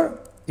answer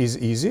is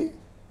easy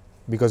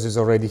because it's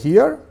already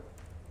here.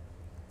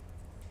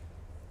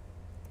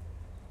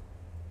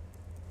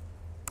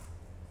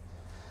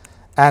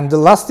 And the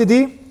last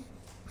ID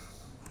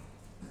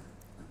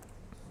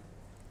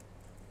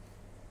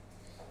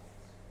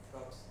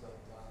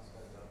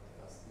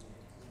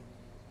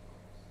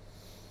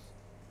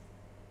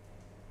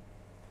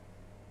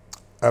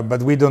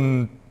but we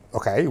don't,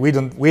 okay,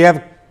 we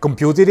have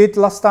computed it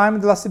last time,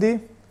 the last ID.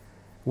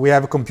 We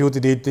have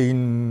computed it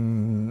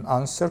in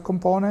answer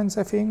components,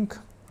 I think.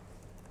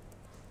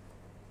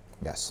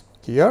 Yes,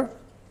 here.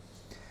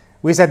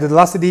 We said that the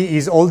last ID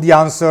is all the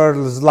answer,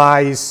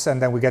 slice, and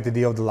then we get the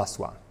ID of the last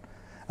one.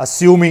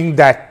 Assuming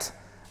that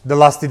the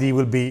last ID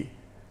will be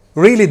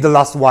really the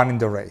last one in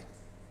the array.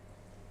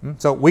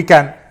 So we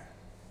can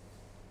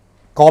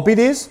copy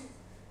this,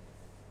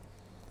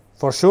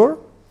 for sure,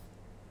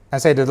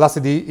 and say that the last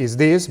ID is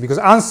this, because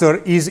answer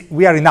is,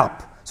 we are in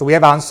up. So we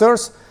have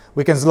answers,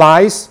 we can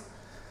slice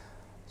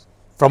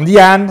from the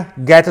end,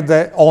 get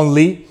the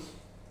only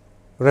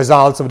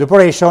results of the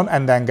operation,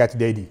 and then get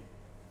the ID.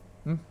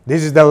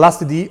 This is the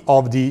last ID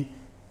of the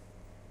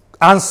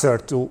answer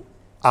to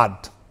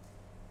add.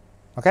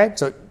 Okay,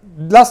 so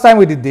last time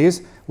we did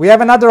this. We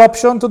have another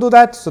option to do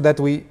that so that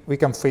we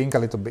can think a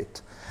little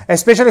bit.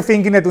 Especially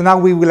thinking that now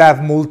we will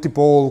have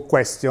multiple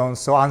questions,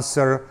 so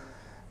answer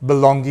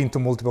belonging to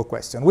multiple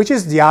questions, which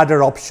is the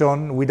other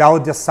option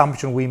without the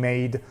assumption we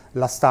made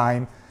last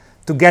time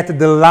to get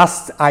the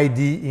last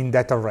ID in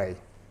that array.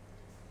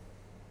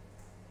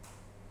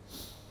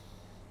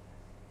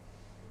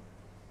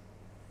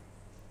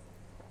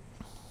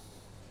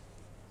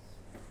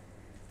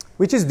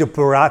 Which is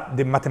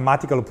the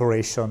mathematical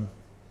operation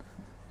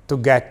to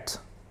get.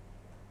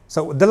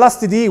 So the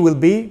last ID will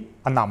be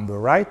a number,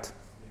 right?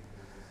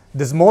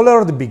 The smaller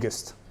or the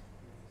biggest?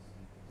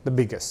 The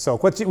biggest. So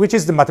which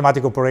is the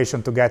mathematical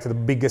operation to get the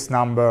biggest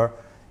number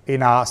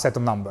in a set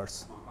of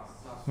numbers?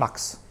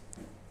 Max.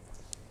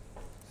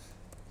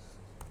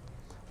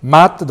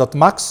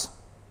 Math.max.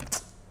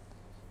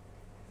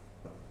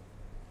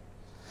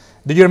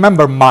 Do you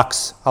remember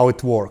max, how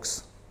it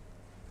works?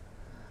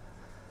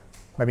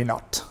 Maybe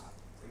not.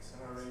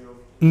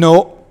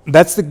 No,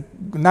 that's the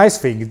nice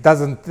thing. It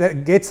doesn't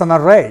get an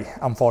array,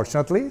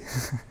 unfortunately.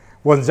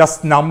 Was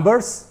just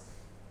numbers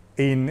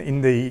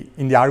in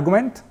the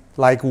argument,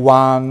 like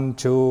 1,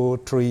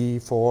 2, 3,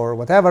 4,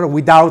 whatever,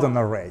 without an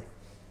array.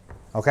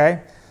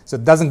 Okay? So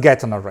it doesn't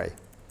get an array.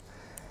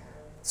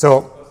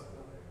 So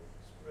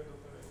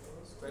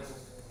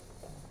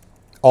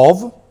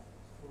of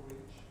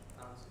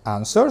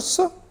answers.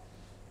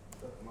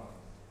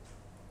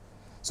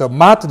 So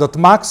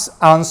math.max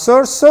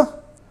answers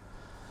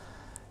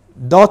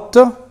dot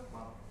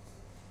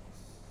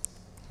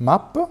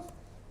map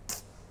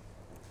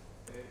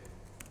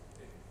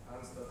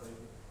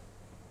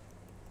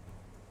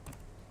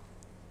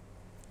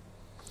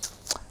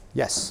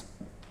yes.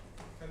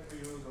 Can't we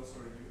use also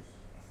reduce?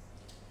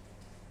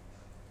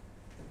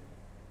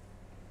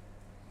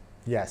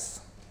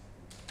 Yes.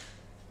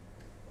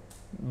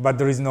 But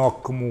there is no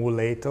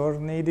accumulator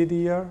needed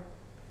here.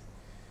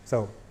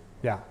 So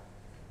yeah,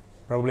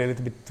 probably a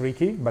little bit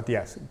tricky, but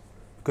yes, it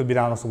could be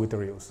done also with the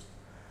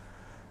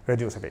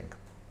reduce, I think.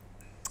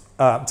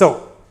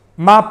 So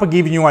map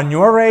gives you a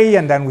new array,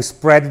 and then we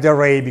spread the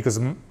array because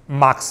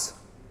max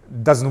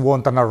doesn't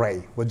want an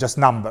array with just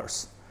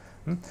numbers.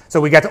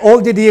 So we get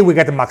all the idea, we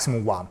get a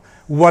maximum 1.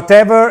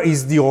 Whatever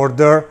is the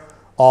order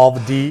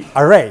of the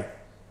array.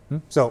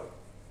 So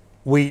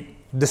we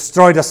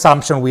destroy the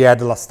assumption we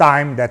had last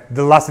time that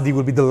the last ID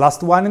will be the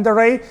last one in the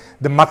array.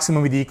 The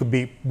maximum ID could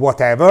be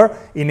whatever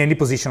in any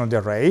position of the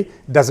array.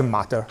 Doesn't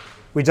matter.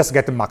 We just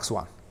get the max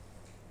 1.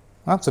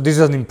 So this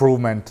is an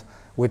improvement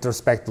with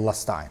respect to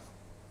last time.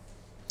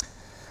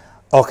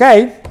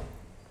 Okay.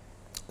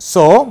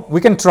 So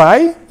we can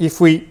try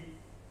if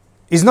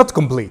it's not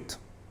complete,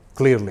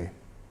 clearly.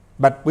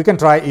 But we can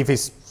try if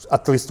it's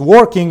at least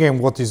working and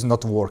what is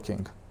not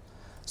working,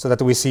 so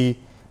that we see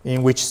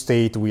in which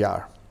state we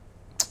are.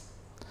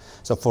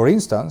 So for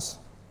instance,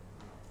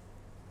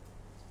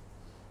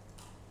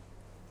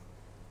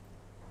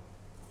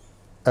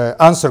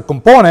 answer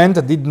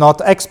component did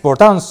not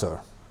export answer.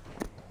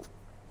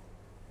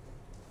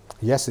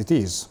 Yes, it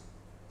is.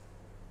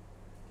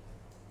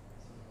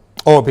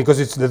 Oh, because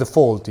it's the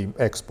default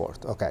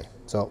export. Okay,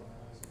 so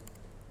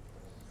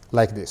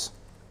like this.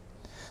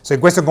 So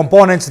in question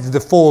components, the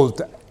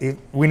default,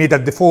 we need a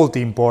default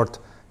import,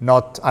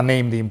 not a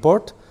named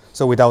import,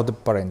 so without the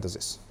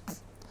parentheses.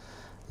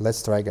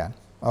 Let's try again.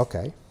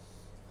 Okay.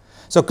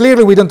 So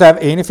clearly we don't have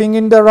anything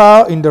in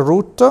the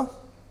root.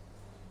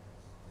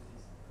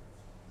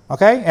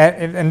 Okay,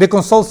 and the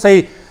console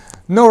say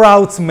no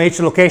routes match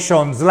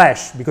location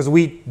 / because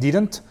we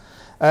didn't.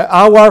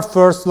 Our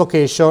first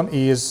location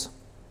is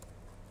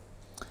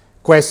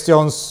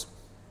questions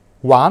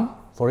 1,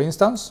 for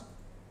instance.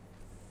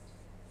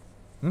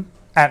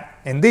 And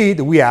indeed,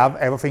 we have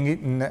everything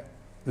in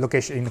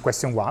location in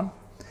question 1.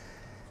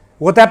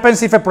 What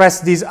happens if I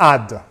press this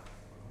add?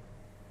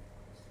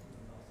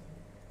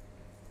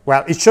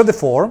 Well, it showed the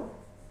form,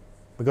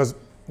 because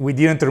we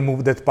didn't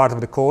remove that part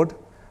of the code,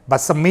 but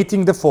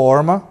submitting the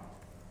form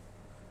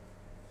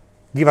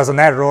give us an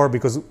error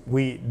because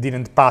we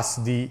didn't pass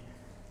the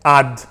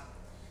add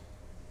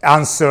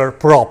answer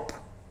prop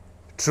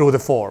through the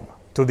form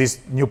to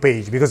this new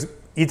page, because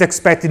it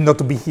expected not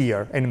to be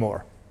here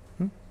anymore.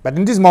 But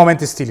in this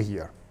moment, it's still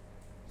here.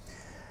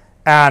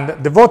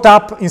 And the vote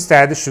up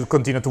instead should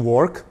continue to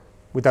work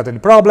without any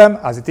problem,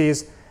 as it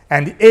is.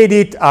 And the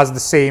edit has the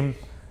same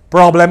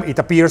problem. It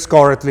appears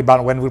correctly,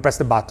 but when we press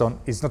the button,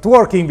 it's not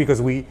working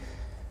because we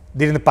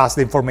didn't pass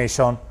the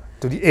information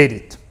to the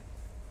edit.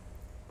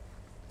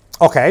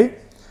 Okay,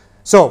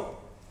 so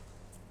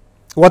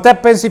what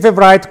happens if I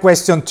write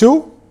question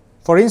 2,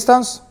 for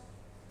instance?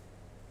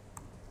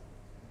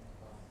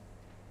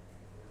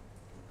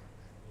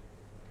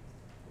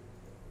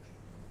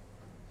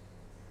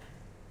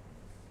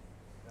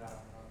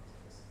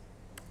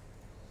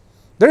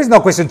 There is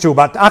no question 2,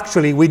 but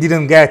actually we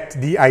didn't get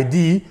the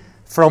ID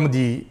from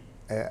the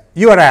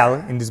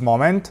URL in this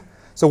moment.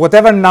 So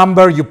whatever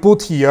number you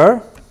put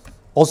here,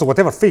 also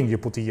whatever thing you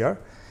put here,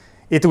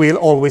 it will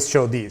always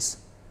show this.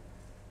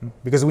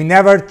 Because we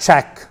never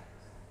check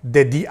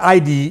that the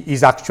ID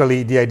is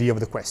actually the ID of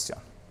the question.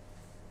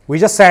 We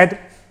just said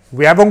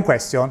we have one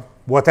question,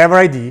 whatever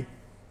ID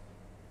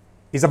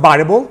is a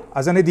variable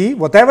as an ID,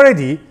 whatever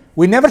ID,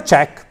 we never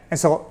check, and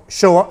so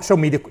show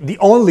me the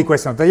only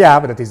question that I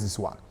have, that is this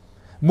one.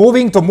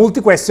 Moving to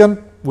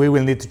multi-question, we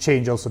will need to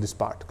change also this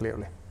part,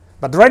 clearly.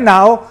 But right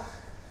now,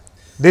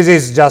 this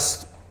is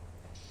just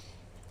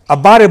a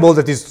variable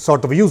that is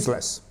sort of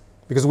useless,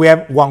 because we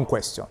have one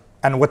question.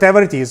 And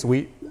whatever it is,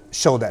 we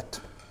show that.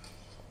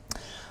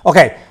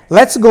 Okay,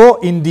 let's go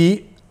in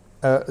the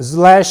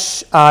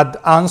 /add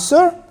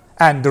answer,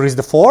 and there is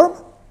the form.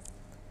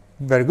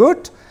 Very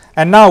good.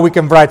 And now we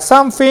can write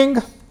something,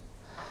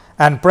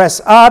 and press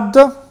add,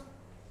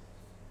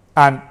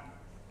 and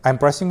I'm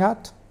pressing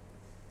add,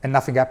 and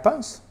nothing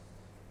happens.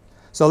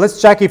 So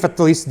let's check if at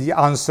least the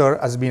answer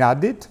has been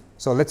added.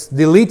 So let's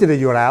delete the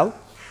URL,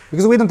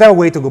 because we don't have a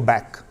way to go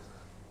back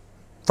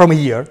from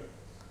here.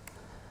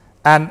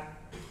 And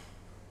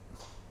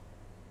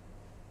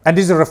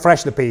this will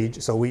refresh the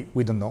page, so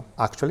we don't know,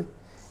 actually,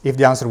 if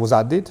the answer was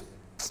added.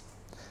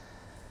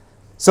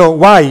 So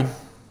why?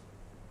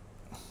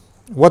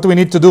 What do we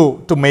need to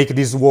do to make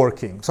this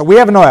working? So we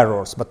have no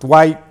errors, but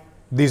why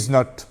this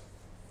not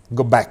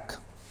go back?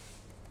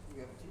 We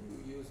have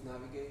to use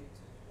navigate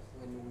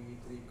when we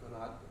click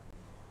on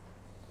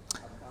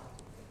add.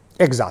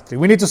 Exactly.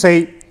 We need to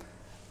say,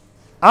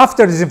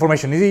 after this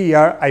information is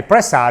here, I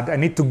press add, I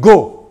need to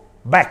go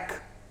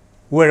back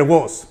where it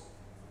was.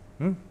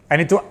 I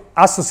need to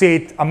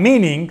associate a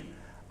meaning,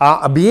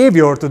 a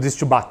behavior to these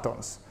two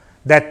buttons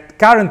that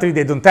currently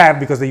they don't have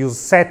because they use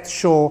set,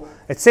 show,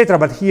 etc.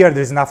 But here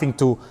there is nothing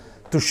to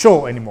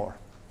show anymore.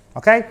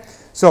 Okay?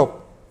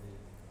 So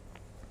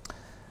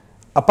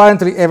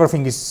apparently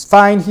everything is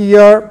fine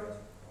here.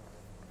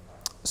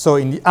 So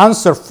in the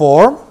answer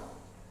form,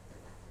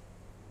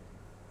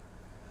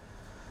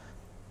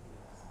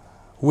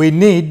 we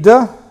need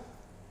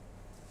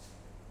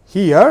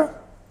here,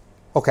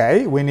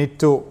 okay, we need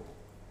to,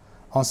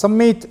 on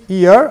submit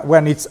here,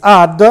 when it's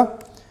add,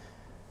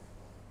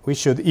 we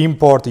should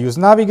import use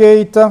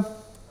navigate.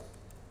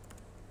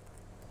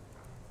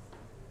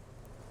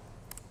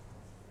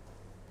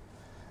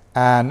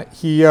 And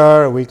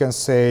here we can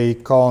say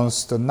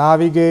const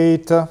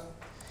navigate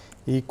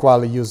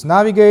equal use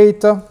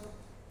navigate.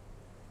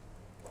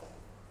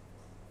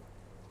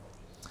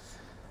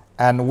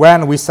 And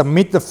when we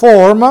submit the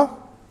form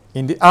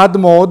in the add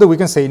mode, we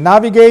can say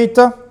navigate.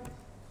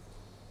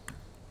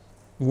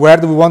 Where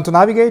do we want to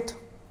navigate?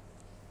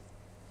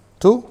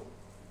 To?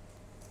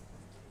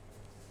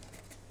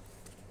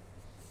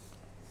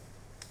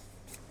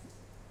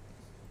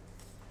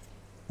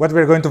 What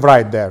we're going to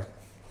write there?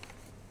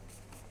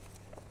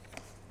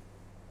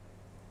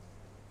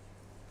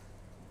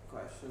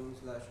 Question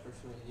 /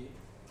 person ID,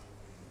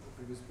 the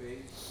previous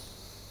page.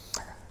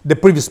 The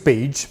previous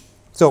page.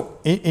 So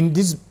in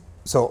this,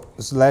 so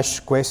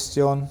 /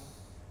 question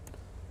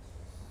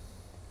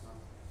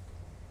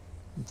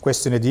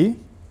ID.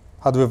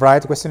 How do we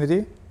write question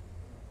ID?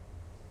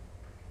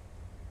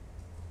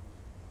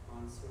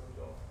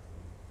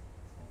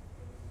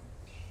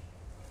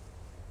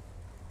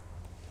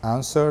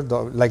 Answer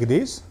like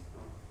this?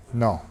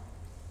 No.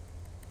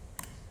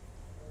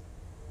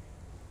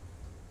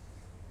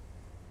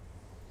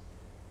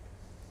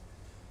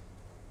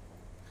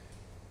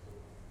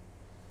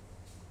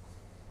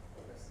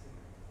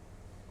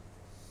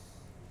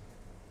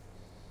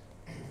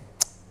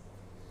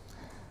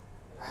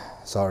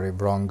 Sorry,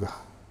 wrong.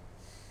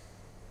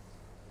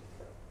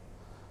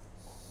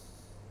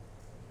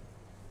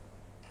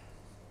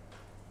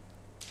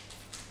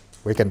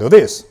 We can do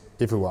this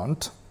if we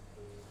want.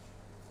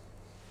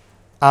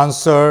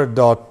 Answer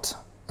dot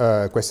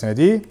question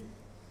ID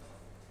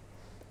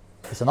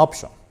is an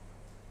option,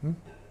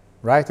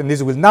 right? And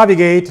this will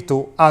navigate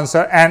to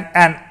answer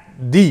and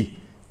the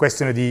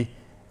question ID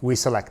we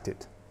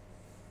selected.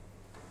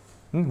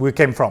 We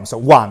came from, so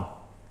 1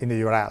 in the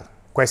URL,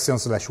 question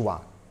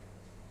 /1.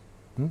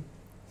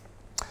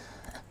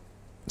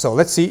 So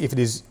let's see if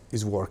this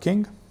is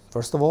working,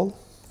 first of all.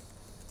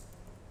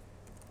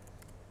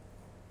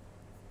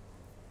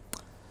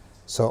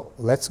 So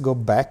let's go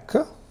back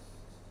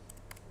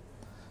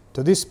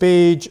to this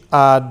page,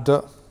 add,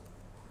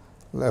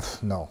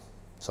 no,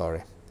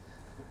 sorry.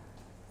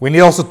 We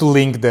need also to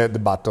link the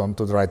button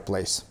to the right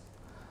place.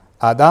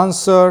 Add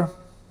answer.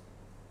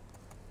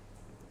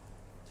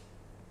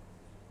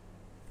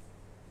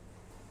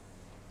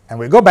 And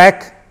we go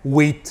back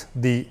with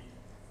the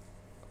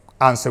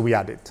answer we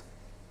added.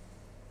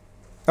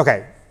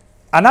 Okay,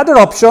 another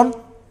option,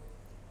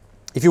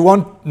 if you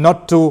want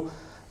not to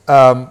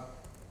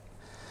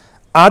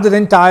add the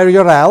entire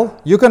URL,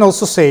 you can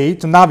also say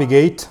to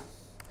navigate,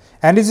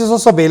 and this is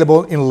also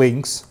available in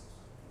links,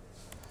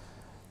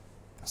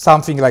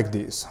 something like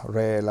this,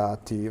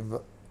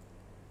 relative.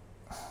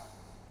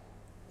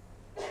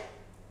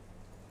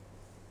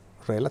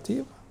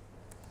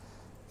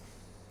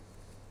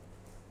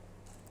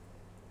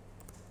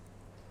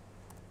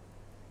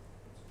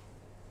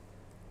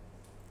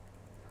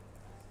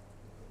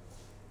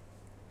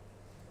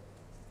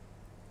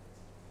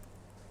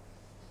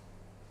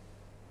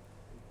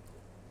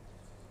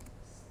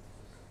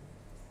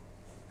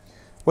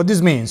 What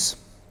this means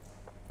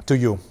to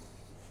you?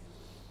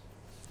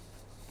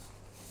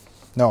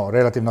 No,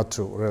 relative not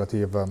true,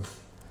 relative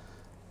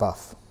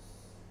path.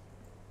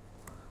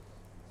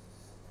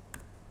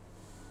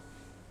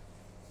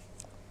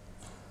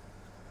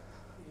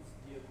 It's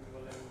the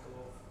equivalent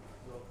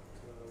of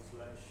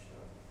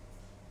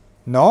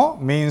 / No,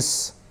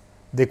 means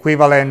the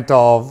equivalent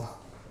of.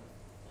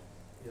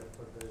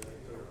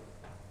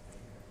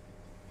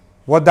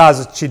 What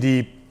does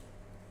CD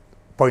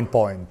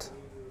point?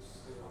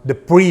 The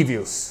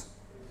previous.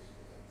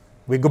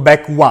 We go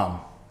back 1.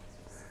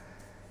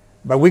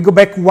 But we go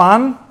back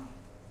 1.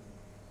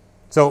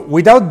 So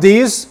without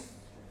this,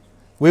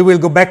 we will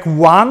go back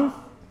 1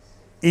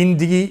 in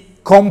the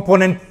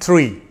component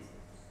 3,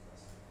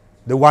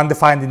 the one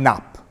defined in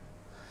app.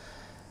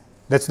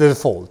 That's the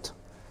default.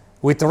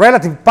 With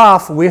relative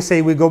path, we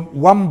say we go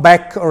 1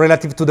 back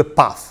relative to the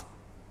path.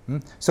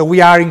 So we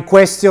are in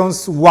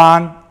questions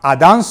 1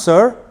 add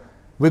answer,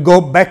 we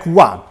go back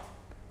 1.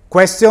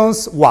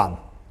 Questions 1.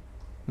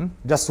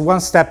 Just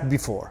 1 step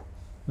before.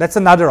 That's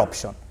another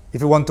option.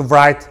 If you want to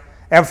write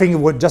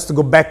everything just to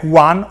go back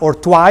 1 or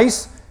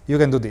twice, you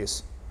can do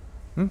this.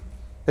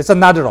 It's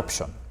another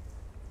option.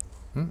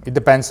 It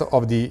depends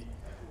of the.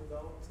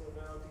 Without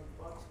relative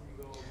path,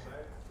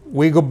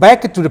 we go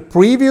back to the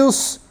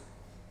previous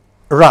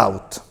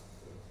route.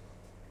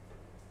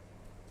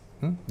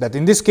 That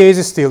in this case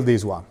is still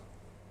this one.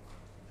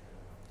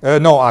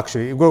 No,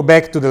 actually, we go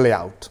back to the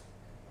layout.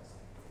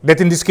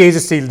 That in this case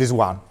is still this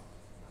one.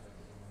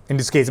 In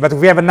this case, but if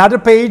we have another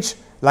page,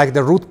 like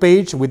the root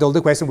page with all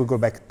the questions, we go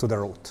back to the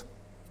root.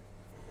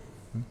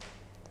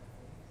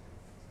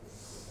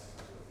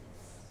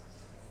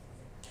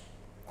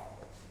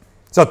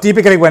 So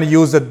typically when you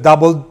use a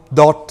double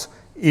dot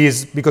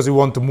is because you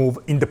want to move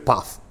in the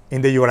path,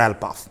 in the URL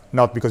path,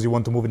 not because you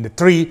want to move in the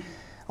tree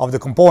of the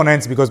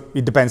components, because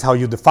it depends how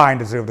you define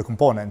the tree of the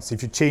components.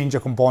 If you change a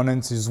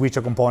component, you switch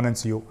a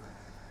component, you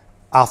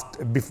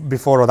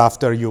before or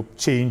after you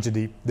change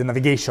the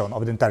navigation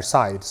of the entire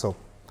site. So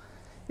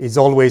is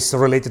always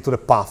related to the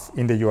path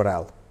in the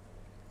URL.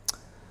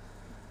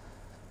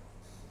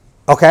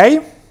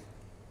 Okay.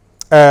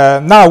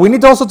 Now we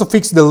need also to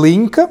fix the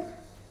link.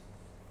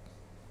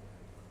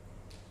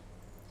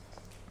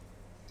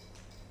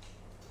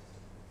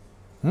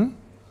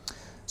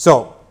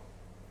 So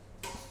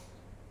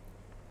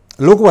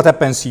look what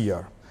happens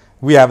here.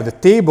 We have the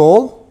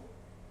table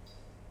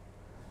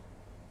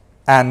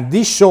and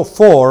this show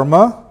form,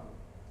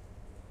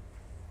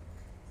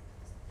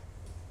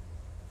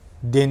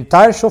 the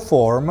entire show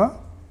form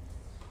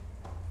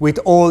with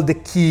all the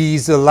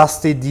keys,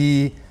 last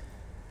ID,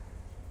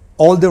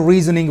 all the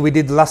reasoning we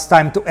did last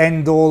time to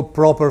handle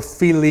proper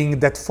filling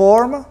that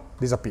form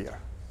disappear.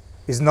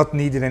 It's not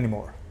needed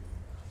anymore.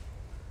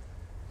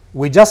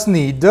 We just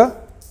need the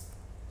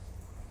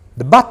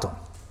button.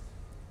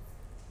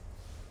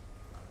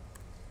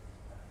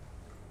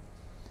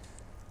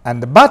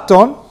 And the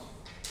button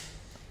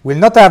will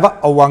not have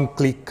a one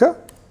click,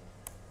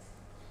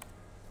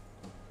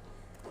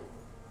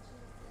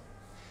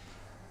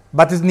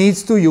 but it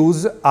needs to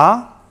use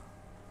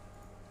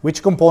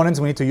which components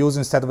we need to use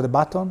instead of the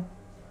button?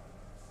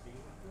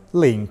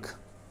 Link.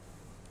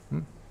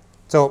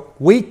 So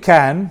we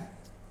can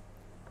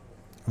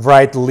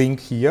write link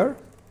here.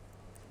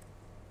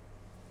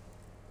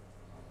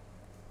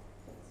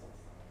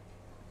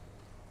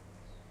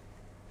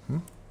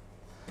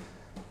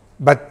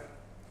 But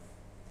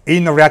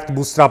in React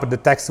Bootstrap, the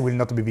text will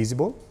not be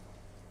visible.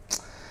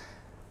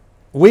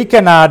 We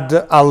can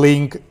add a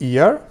link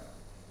here,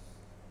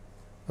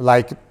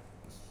 like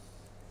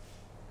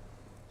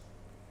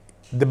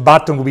the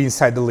button will be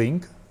inside the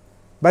link,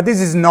 but this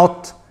is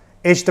not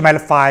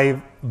HTML5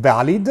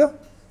 valid.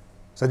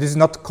 So this is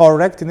not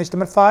correct in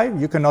HTML5.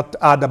 You cannot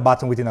add a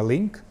button within a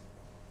link.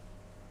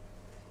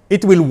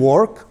 It will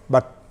work,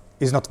 but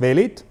it's not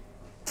valid.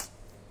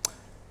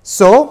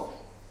 So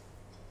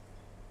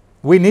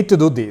we need to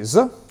do this.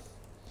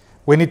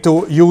 We need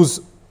to use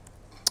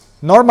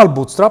normal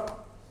Bootstrap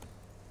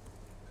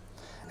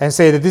and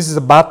say that this is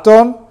a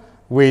button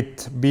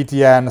with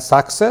btn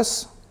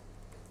success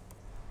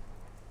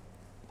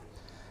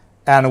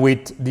and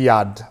with the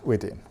add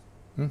within.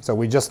 So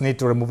we just need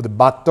to remove the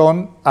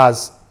button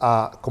as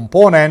a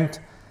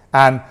component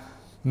and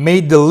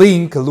make the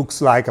link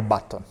looks like a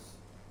button.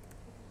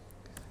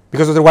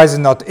 Because otherwise it's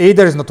not,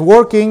 either it's not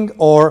working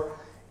or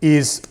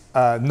is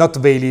not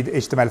valid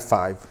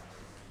HTML5.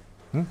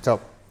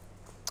 So,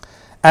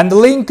 and the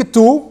link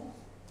to,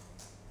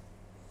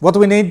 what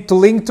we need to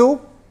link to,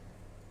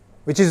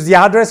 which is the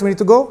address we need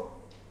to go?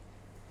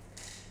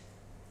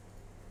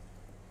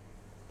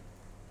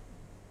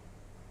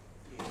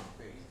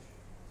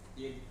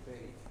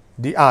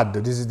 The add,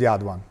 this is the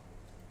add one.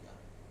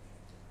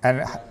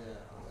 And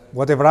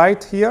what I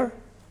write here?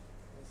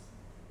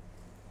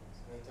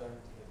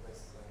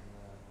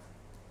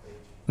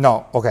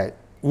 No, okay.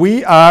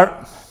 We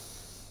are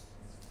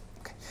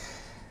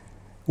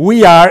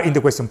in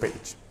the question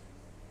page.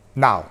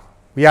 Now,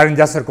 we are in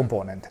the answer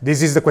component.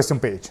 This is the question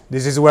page.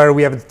 This is where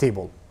we have the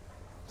table.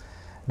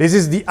 This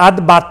is the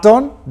add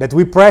button that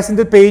we press in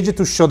the page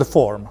to show the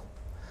form.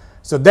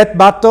 So that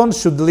button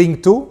should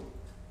link to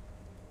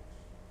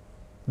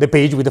the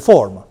page with the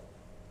form,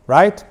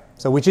 right?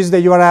 So which is the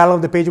URL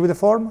of the page with the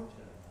form?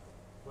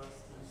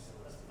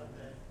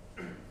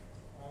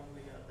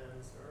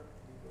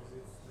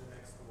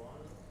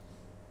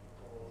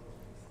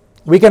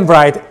 We can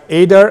write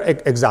either,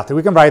 exactly,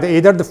 we can write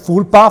either the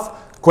full path,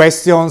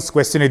 questions,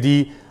 question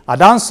ID,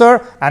 add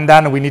answer, and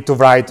then we need to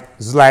write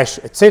slash,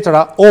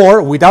 etc.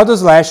 Or without a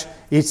slash,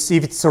 if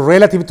it's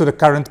relative to the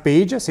current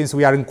page, since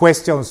we are in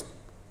questions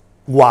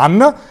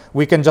 1,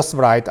 we can just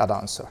write add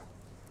answer.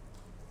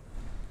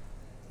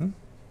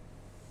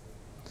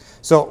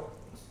 So,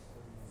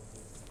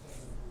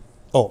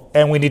 oh,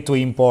 and we need to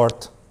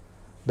import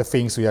the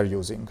things we are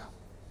using.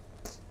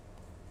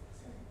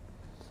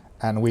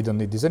 And we don't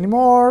need this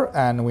anymore,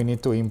 and we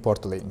need to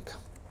import link.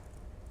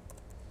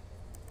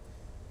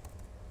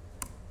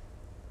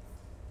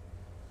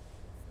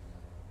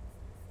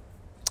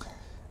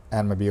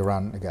 And maybe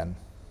run again.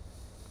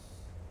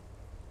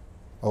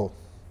 Oh,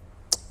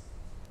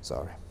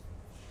 sorry.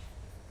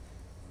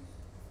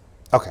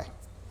 Okay.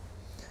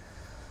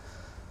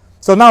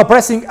 So now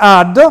pressing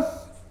add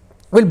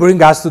will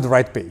bring us to the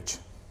right page.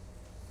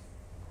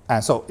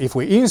 And so if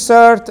we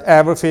insert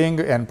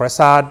everything and press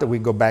add, we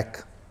go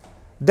back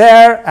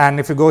there, and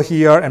if you go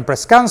here and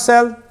press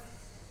cancel,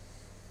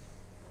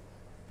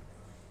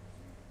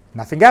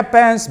 nothing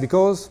happens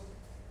because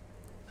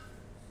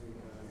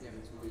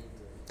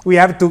we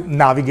have to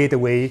navigate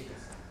away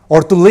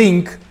or to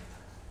link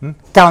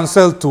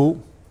cancel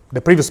to the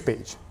previous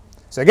page.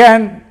 So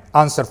again,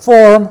 answer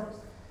form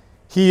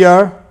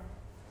here,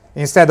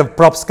 instead of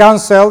props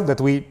cancel that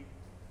we,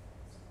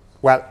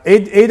 well,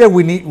 either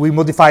we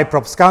modify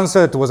props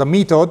cancel, it was a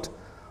method,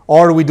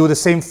 or we do the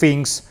same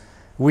things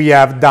we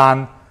have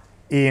done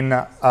in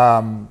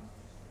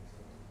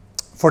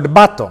for the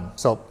button.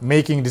 So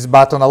making this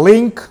button a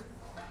link,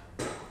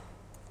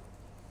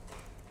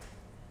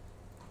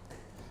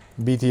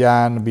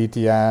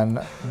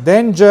 btn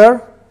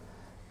danger,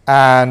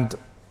 And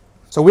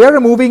so we are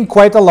removing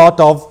quite a lot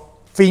of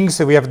things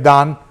that we have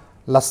done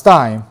last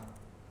time.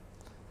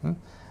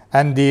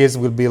 And this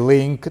will be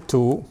linked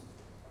to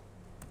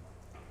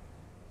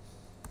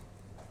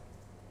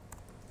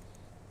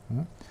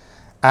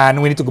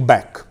and we need to go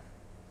back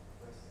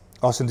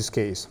also in this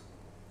case.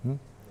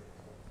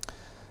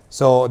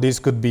 So this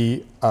could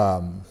be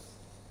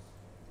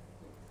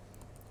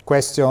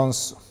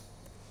questions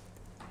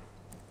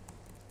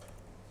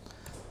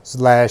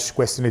 /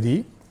 question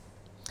ID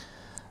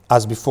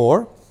as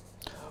before.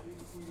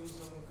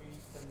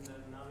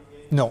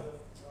 No.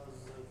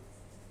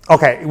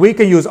 Okay, we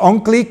can use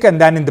onClick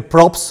and then in the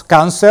props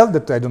cancel,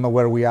 that I don't know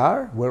where we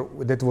are,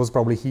 that was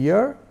probably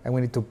here, and we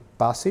need to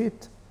pass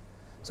it.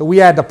 So we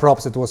had the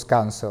props that was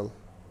cancelled.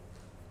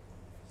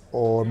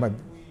 Or maybe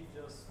we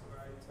just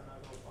write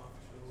another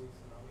function with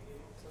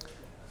navigate?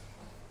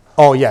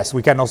 Oh yes,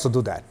 we can also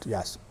do that,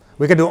 yes.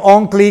 We can do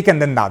onClick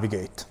and then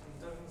navigate.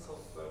 In terms of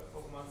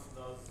performance,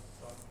 does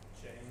that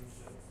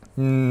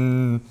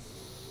change?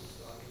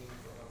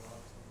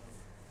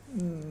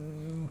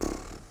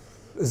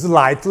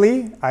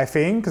 Slightly, I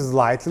think,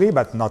 slightly,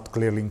 but not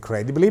clearly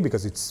incredibly,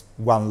 because it's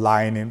one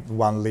line in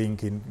one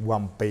link in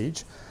one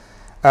page.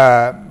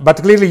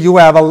 But clearly you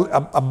have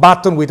a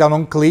button with an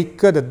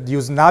onClick that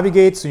uses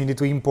navigate, so you need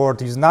to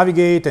import use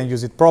navigate and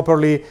use it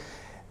properly,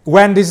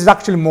 when this is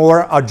actually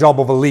more a job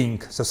of a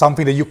link, so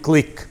something that you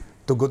click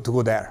to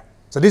go there.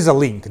 So this is a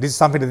link, this is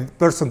something that the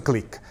person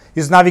click.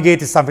 Use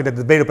navigate is something that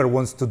the developer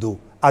wants to do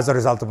as a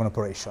result of an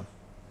operation.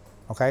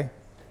 Okay?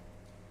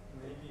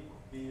 Maybe it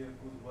could be a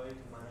good way to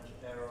manage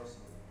errors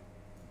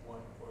when,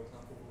 for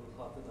example, we will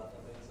have the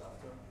database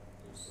after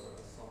if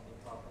something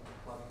happened,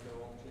 having the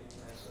onClick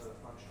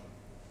function.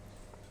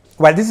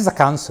 Well, this is a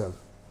cancel.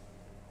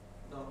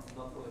 No,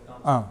 not for the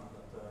cancel, Oh.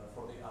 but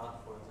for the add,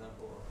 for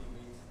example, or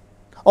delete.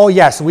 Oh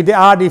yes, with the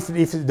add, if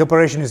the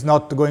operation is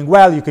not going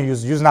well, you can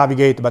use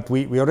navigate, but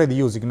we already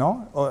use it,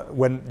 no?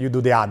 When you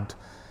do the add.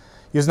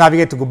 Use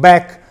navigate to go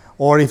back,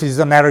 or if it's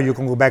an error, you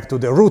can go back to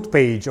the root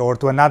page or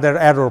to another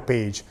error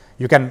page.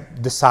 You can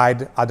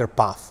decide other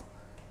path.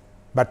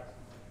 But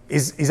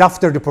it's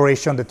after the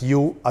operation that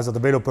you, as a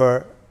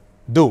developer,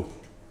 do.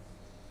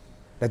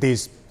 That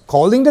is,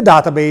 calling the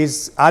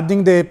database,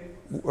 adding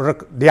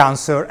the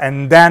answer,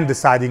 and then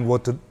deciding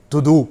what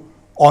to do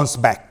on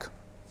spec.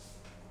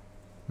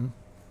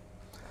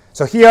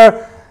 So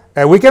here,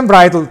 we can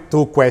write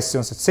two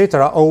questions,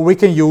 etc., or we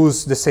can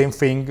use the same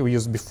thing we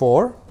used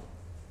before.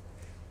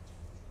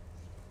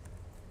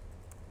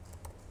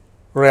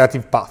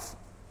 Relative path.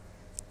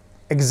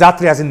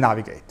 Exactly as in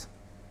navigate.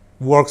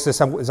 Works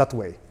that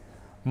way.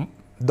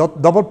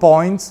 Double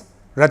points,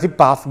 relative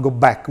path, go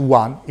back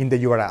one in the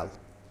URL.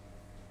 If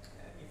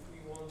we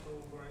want to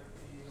write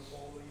the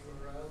whole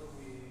URL,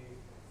 we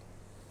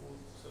put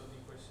the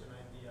question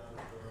ID and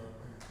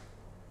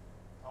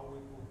how we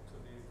put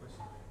the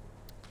question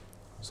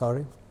ID.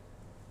 Sorry?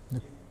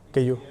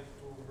 Can you? We have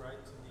to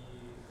write the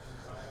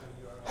entire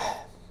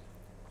URL.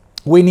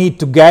 We need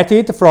to get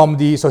it from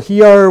the, so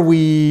here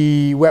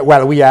we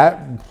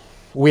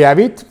have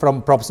it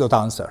from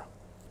props.answer,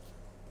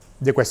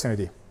 the question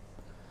ID.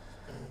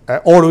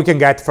 Or we can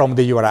get from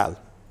the URL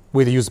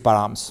with use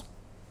params.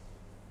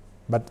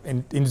 But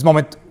in this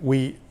moment,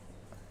 we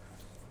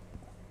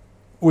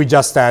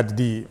just had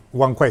the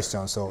one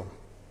question, so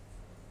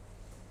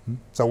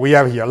we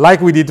have here,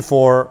 like we did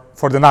for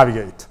the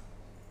navigate.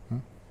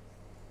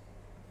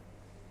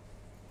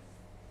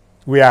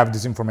 We have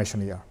this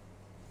information here.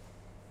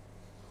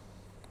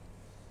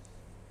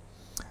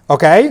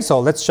 Okay, so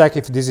let's check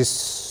if this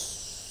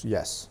is,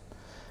 yes.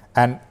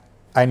 And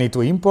I need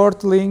to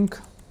import link.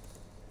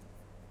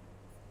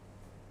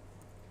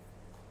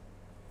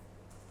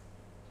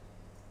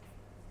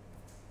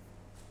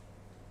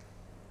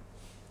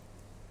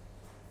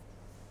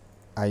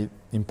 I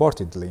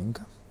imported link.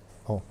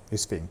 Oh,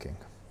 it's thinking.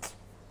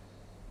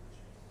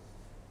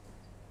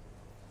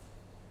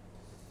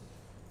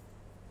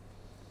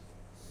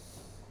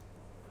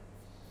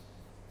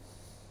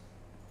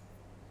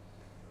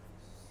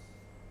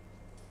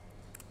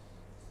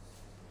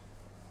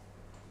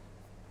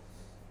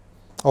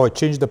 Oh, it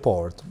changed the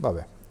port.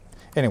 Vabbè.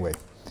 Anyway,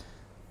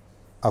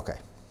 okay.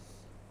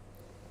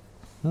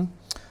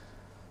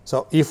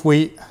 So if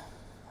we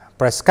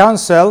press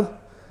cancel,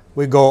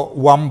 we go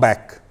one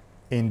back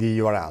in the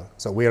URL.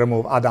 So we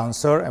remove add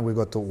answer and we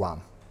go to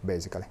one,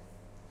 basically.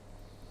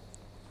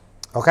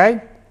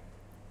 Okay?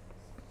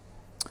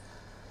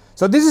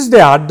 So this is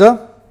the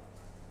add.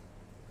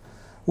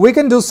 We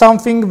can do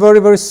something very,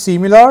 very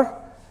similar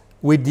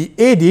with the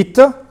edit.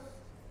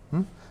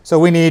 So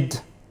we need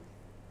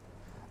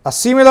a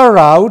similar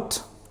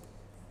route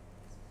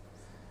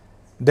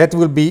that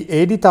will be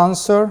edit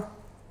answer,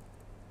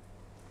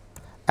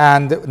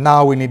 and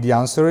now we need the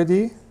answer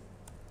ID.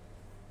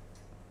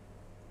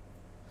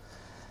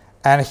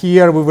 And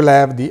here we will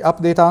have the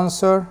update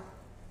answer.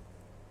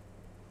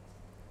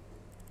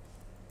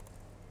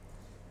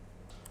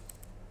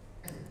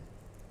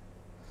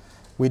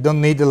 We don't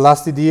need the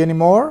last ID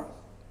anymore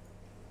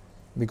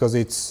because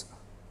it's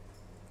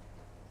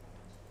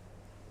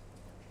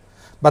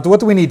But what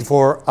do we need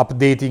for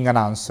updating an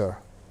answer?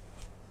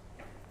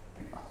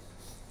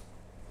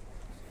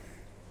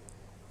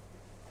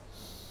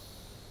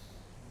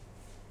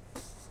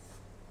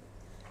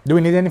 Do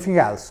we need anything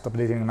else to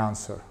updating an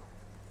answer?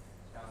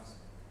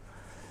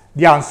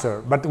 The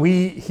answer, but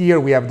here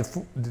we have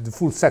the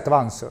full set of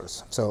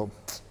answers. So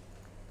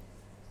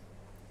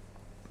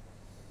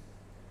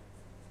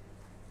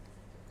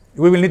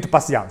we will need to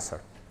pass the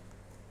answer.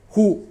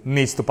 Who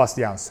needs to pass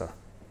the answer?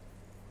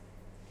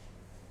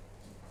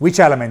 Which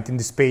element in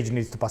this page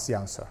needs to pass the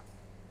answer?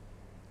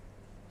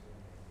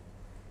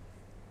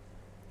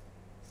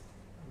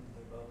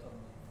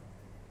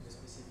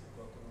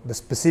 The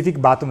specific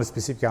button, the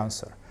specific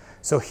answer.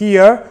 So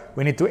here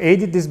we need to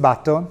edit this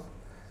button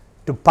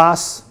to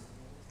pass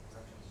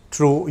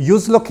through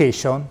use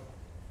location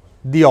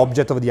the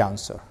object of the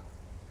answer.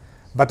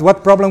 But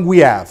what problem we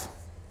have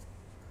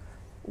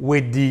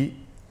with the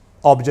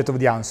object of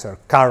the answer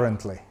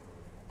currently?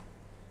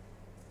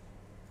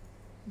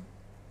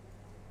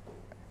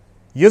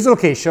 Use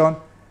location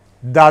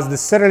does the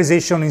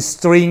serialization in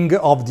string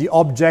of the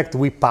object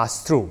we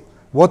pass through.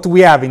 What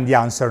we have in the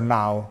answer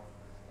now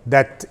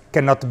that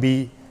cannot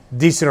be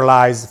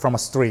deserialized from a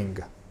string?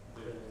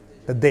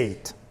 The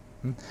date.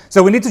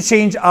 So we need to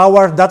change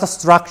our data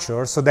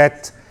structure so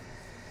that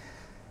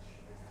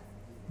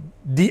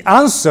the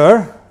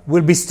answer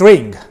will be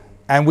string,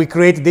 and we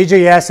create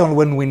DJS on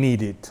when we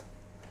need it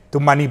to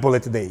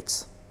manipulate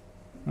dates.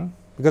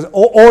 Because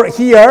or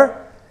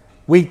here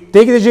we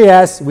take the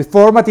JS, we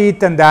format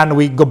it, and then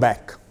we go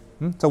back.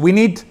 So we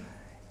need,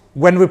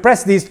 when we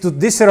press this, to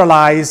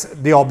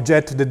deserialize the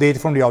object, the date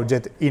from the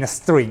object, in a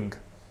string,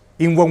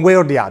 in one way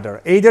or the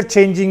other, either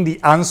changing the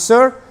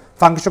answer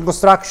function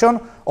construction,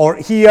 or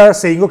here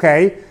saying,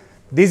 okay,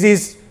 this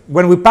is,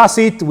 when we pass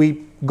it,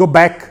 we go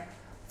back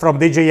from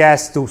the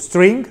JS to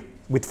string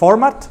with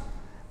format,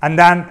 and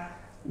then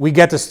we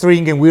get a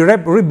string and we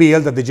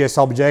rebuild the JS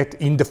object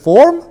in the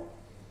form.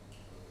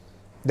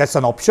 That's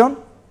an option.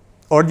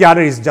 Or the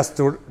other is just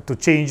to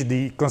change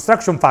the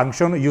construction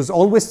function, use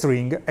always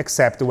string,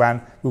 except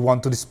when we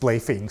want to display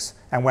things,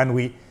 and when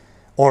we,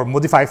 or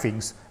modify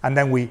things, and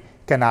then we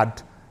can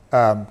add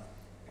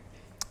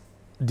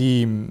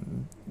the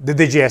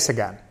DJS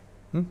again.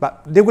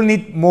 But they will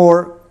need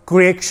more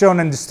creation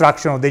and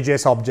destruction of the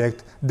JS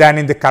object than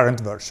in the current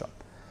version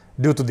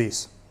due to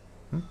this.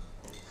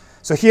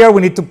 So here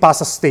we need to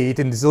pass a state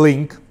in this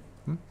link.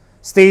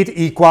 State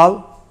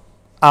equal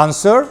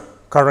answer,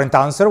 current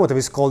answer, whatever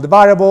is called the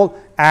variable,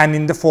 and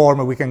in the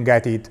form we can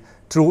get it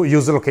through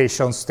user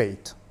location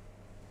state.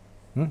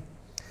 And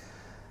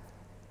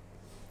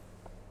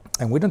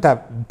we don't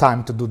have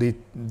time to do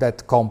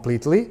that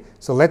completely,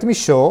 so let me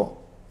show,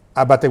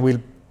 but I will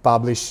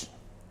publish,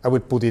 I will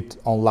put it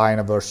online,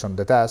 a version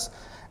that has.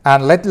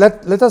 And let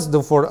us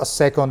do for a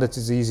second, that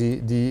is easy,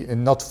 the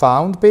not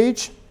found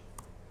page.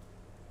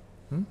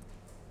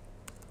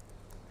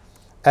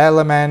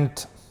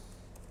 Element,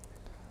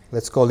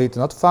 let's call it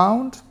not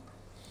found.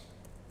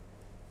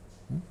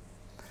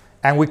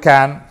 And we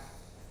can,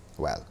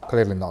 well,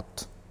 clearly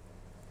not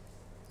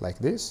like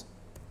this.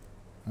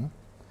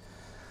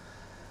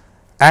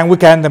 And we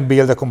can then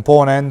build a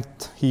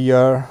component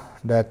here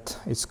that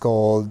is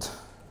called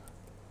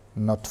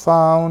not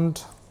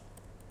found.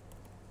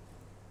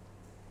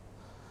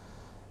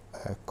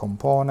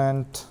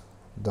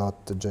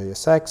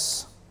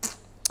 Component.jsx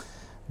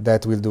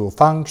that will do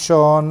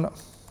function,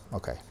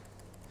 okay,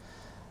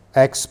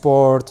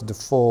 export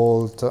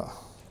default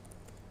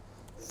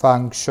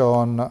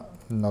function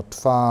not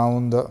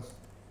found,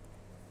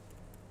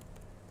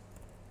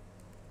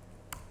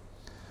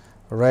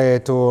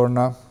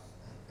 return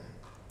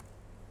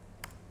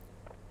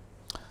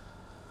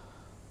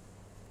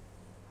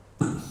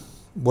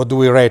what do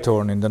we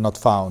return in the not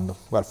found?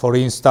 Well, for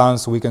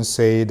instance, we can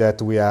say that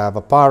we have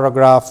a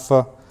paragraph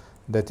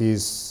that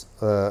is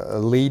a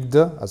lead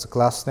as a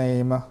class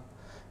name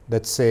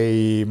that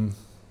say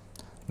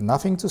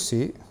nothing to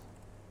see.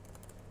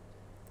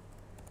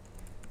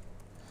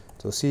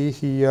 To see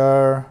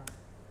here,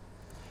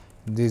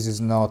 this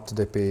is not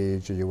the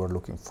page you were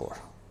looking for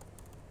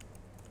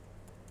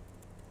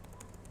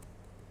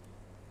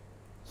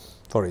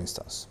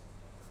instance,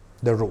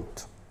 the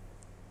root.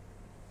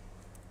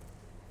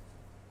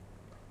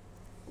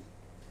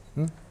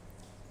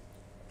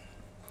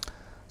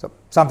 So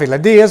something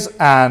like this,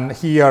 and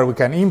here we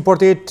can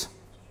import it.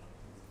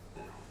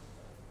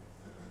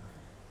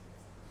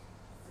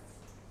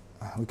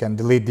 We can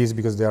delete these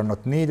because they are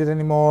not needed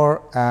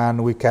anymore,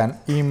 and we can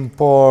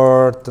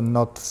import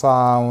not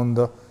found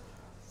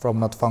from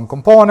not found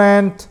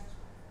component.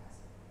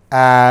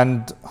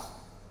 And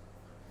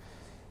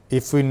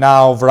if we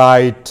now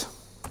write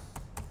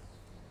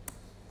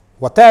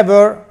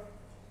whatever,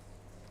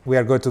 we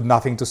are going to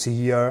nothing to see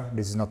here.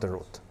 This is not the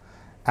root.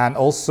 And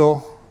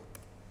also,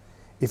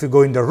 if you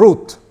go in the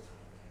root,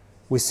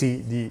 we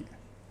see the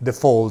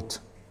default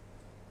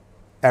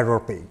error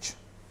page,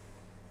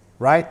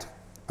 right?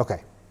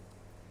 Okay.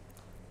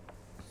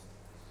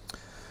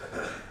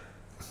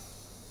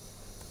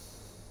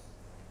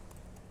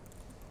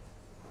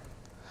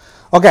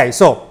 Okay,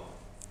 so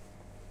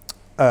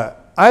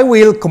I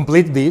will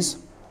complete this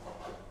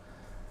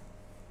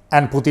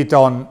and put it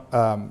on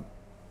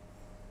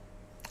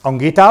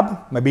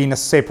GitHub, maybe in a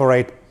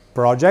separate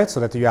project, so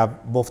that you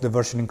have both the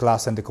versioning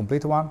class and the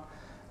complete one.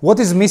 What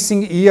is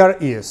missing here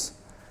is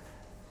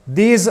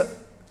this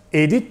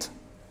edit,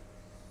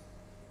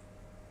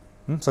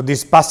 so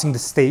this passing the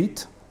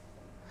state,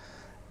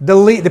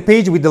 the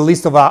page with the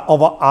list of our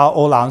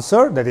all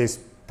answer, that is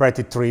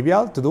pretty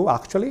trivial to do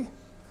actually,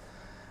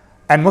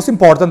 and most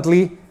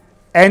importantly,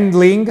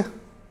 handling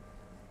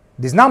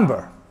this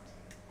number.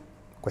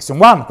 Question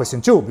 1,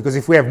 question 2, because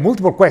if we have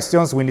multiple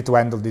questions, we need to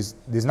handle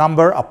this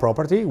number, a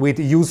property, with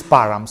use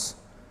params.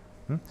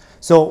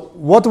 So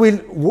what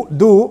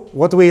the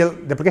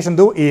application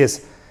do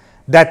is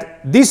that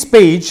this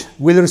page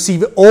will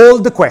receive all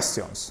the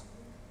questions,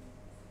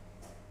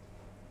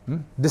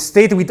 the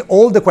state with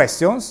all the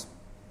questions,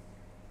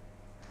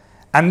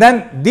 and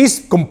then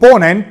this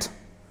component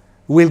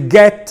will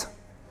get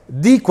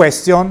the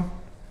question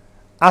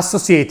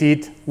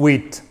associated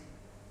with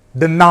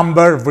the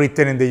number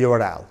written in the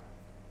URL.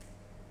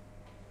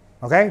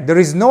 Okay? There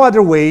is no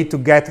other way to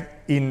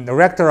get in the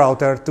React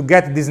router to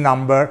get this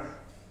number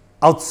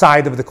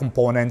outside of the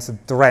components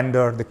to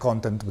render the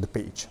content of the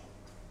page.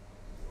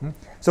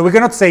 So we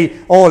cannot say,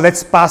 oh,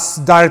 let's pass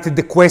directly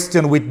the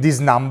question with this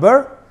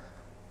number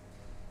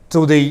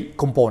to the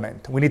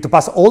component. We need to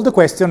pass all the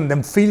question and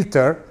then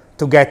filter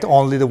to get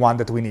only the one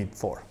that we need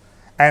for.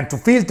 And to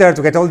filter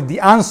to get only the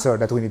answer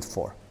that we need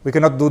for. We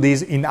cannot do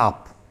this in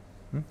app.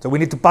 So we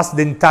need to pass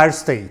the entire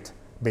state,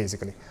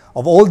 basically,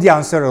 of all the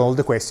answer and all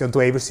the question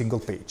to every single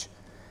page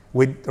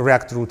with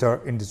React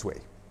Router in this way.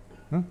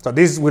 So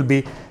this will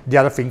be the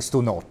other things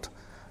to note.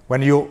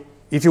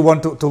 If you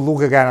want to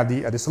look again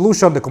at the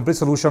solution, the complete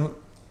solution,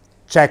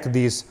 check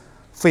these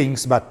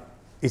things, but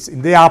it's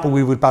in the app,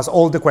 we will pass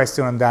all the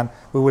question and then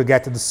we will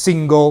get the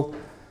single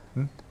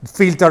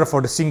filter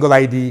for the single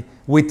ID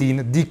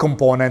within the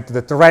component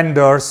that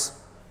renders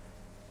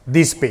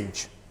this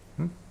page.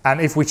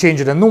 And if we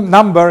change the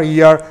number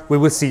here, we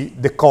will see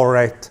the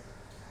correct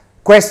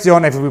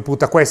question. If we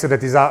put a question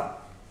that is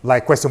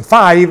like question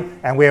 5,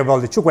 and we have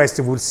only 2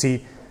 questions, we'll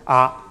see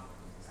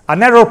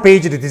an error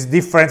page that is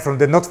different from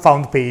the not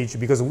found page,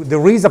 because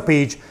there is a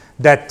page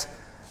that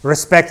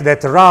respects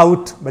that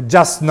route, but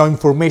just no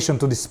information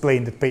to display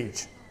in the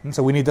page.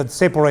 So we need a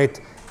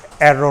separate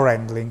error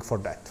handling for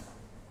that.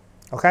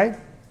 Okay?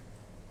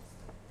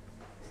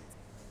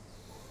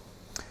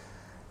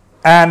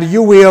 And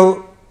you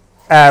will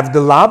have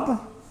the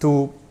lab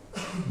to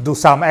do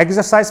some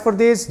exercise for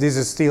this. This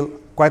is still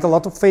quite a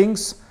lot of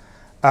things.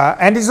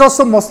 And it's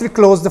also mostly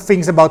close the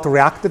things about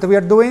React that we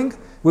are doing.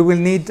 We will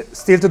need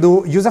still to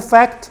do use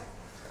effect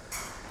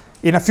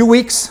in a few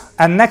weeks.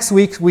 And next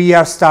week, we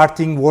are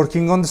starting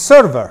working on the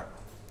server.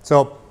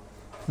 So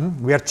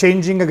we are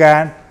changing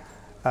again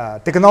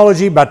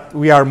technology, but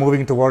we are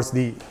moving towards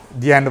the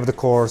end of the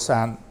course.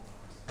 And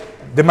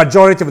the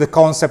majority of the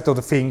concept of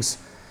the things,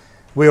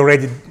 we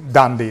already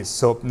done this.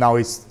 So now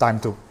it's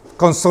time to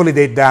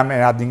consolidate them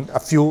and adding a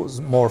few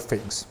more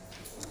things.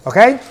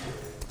 Okay?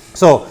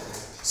 So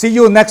see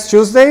you next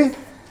Tuesday.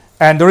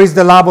 And there is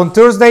the lab on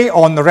Thursday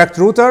on the React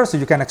Router, so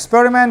you can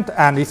experiment.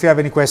 And if you have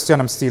any question,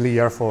 I'm still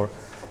here for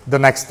the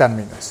next 10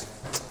 minutes.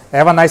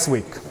 Have a nice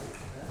week.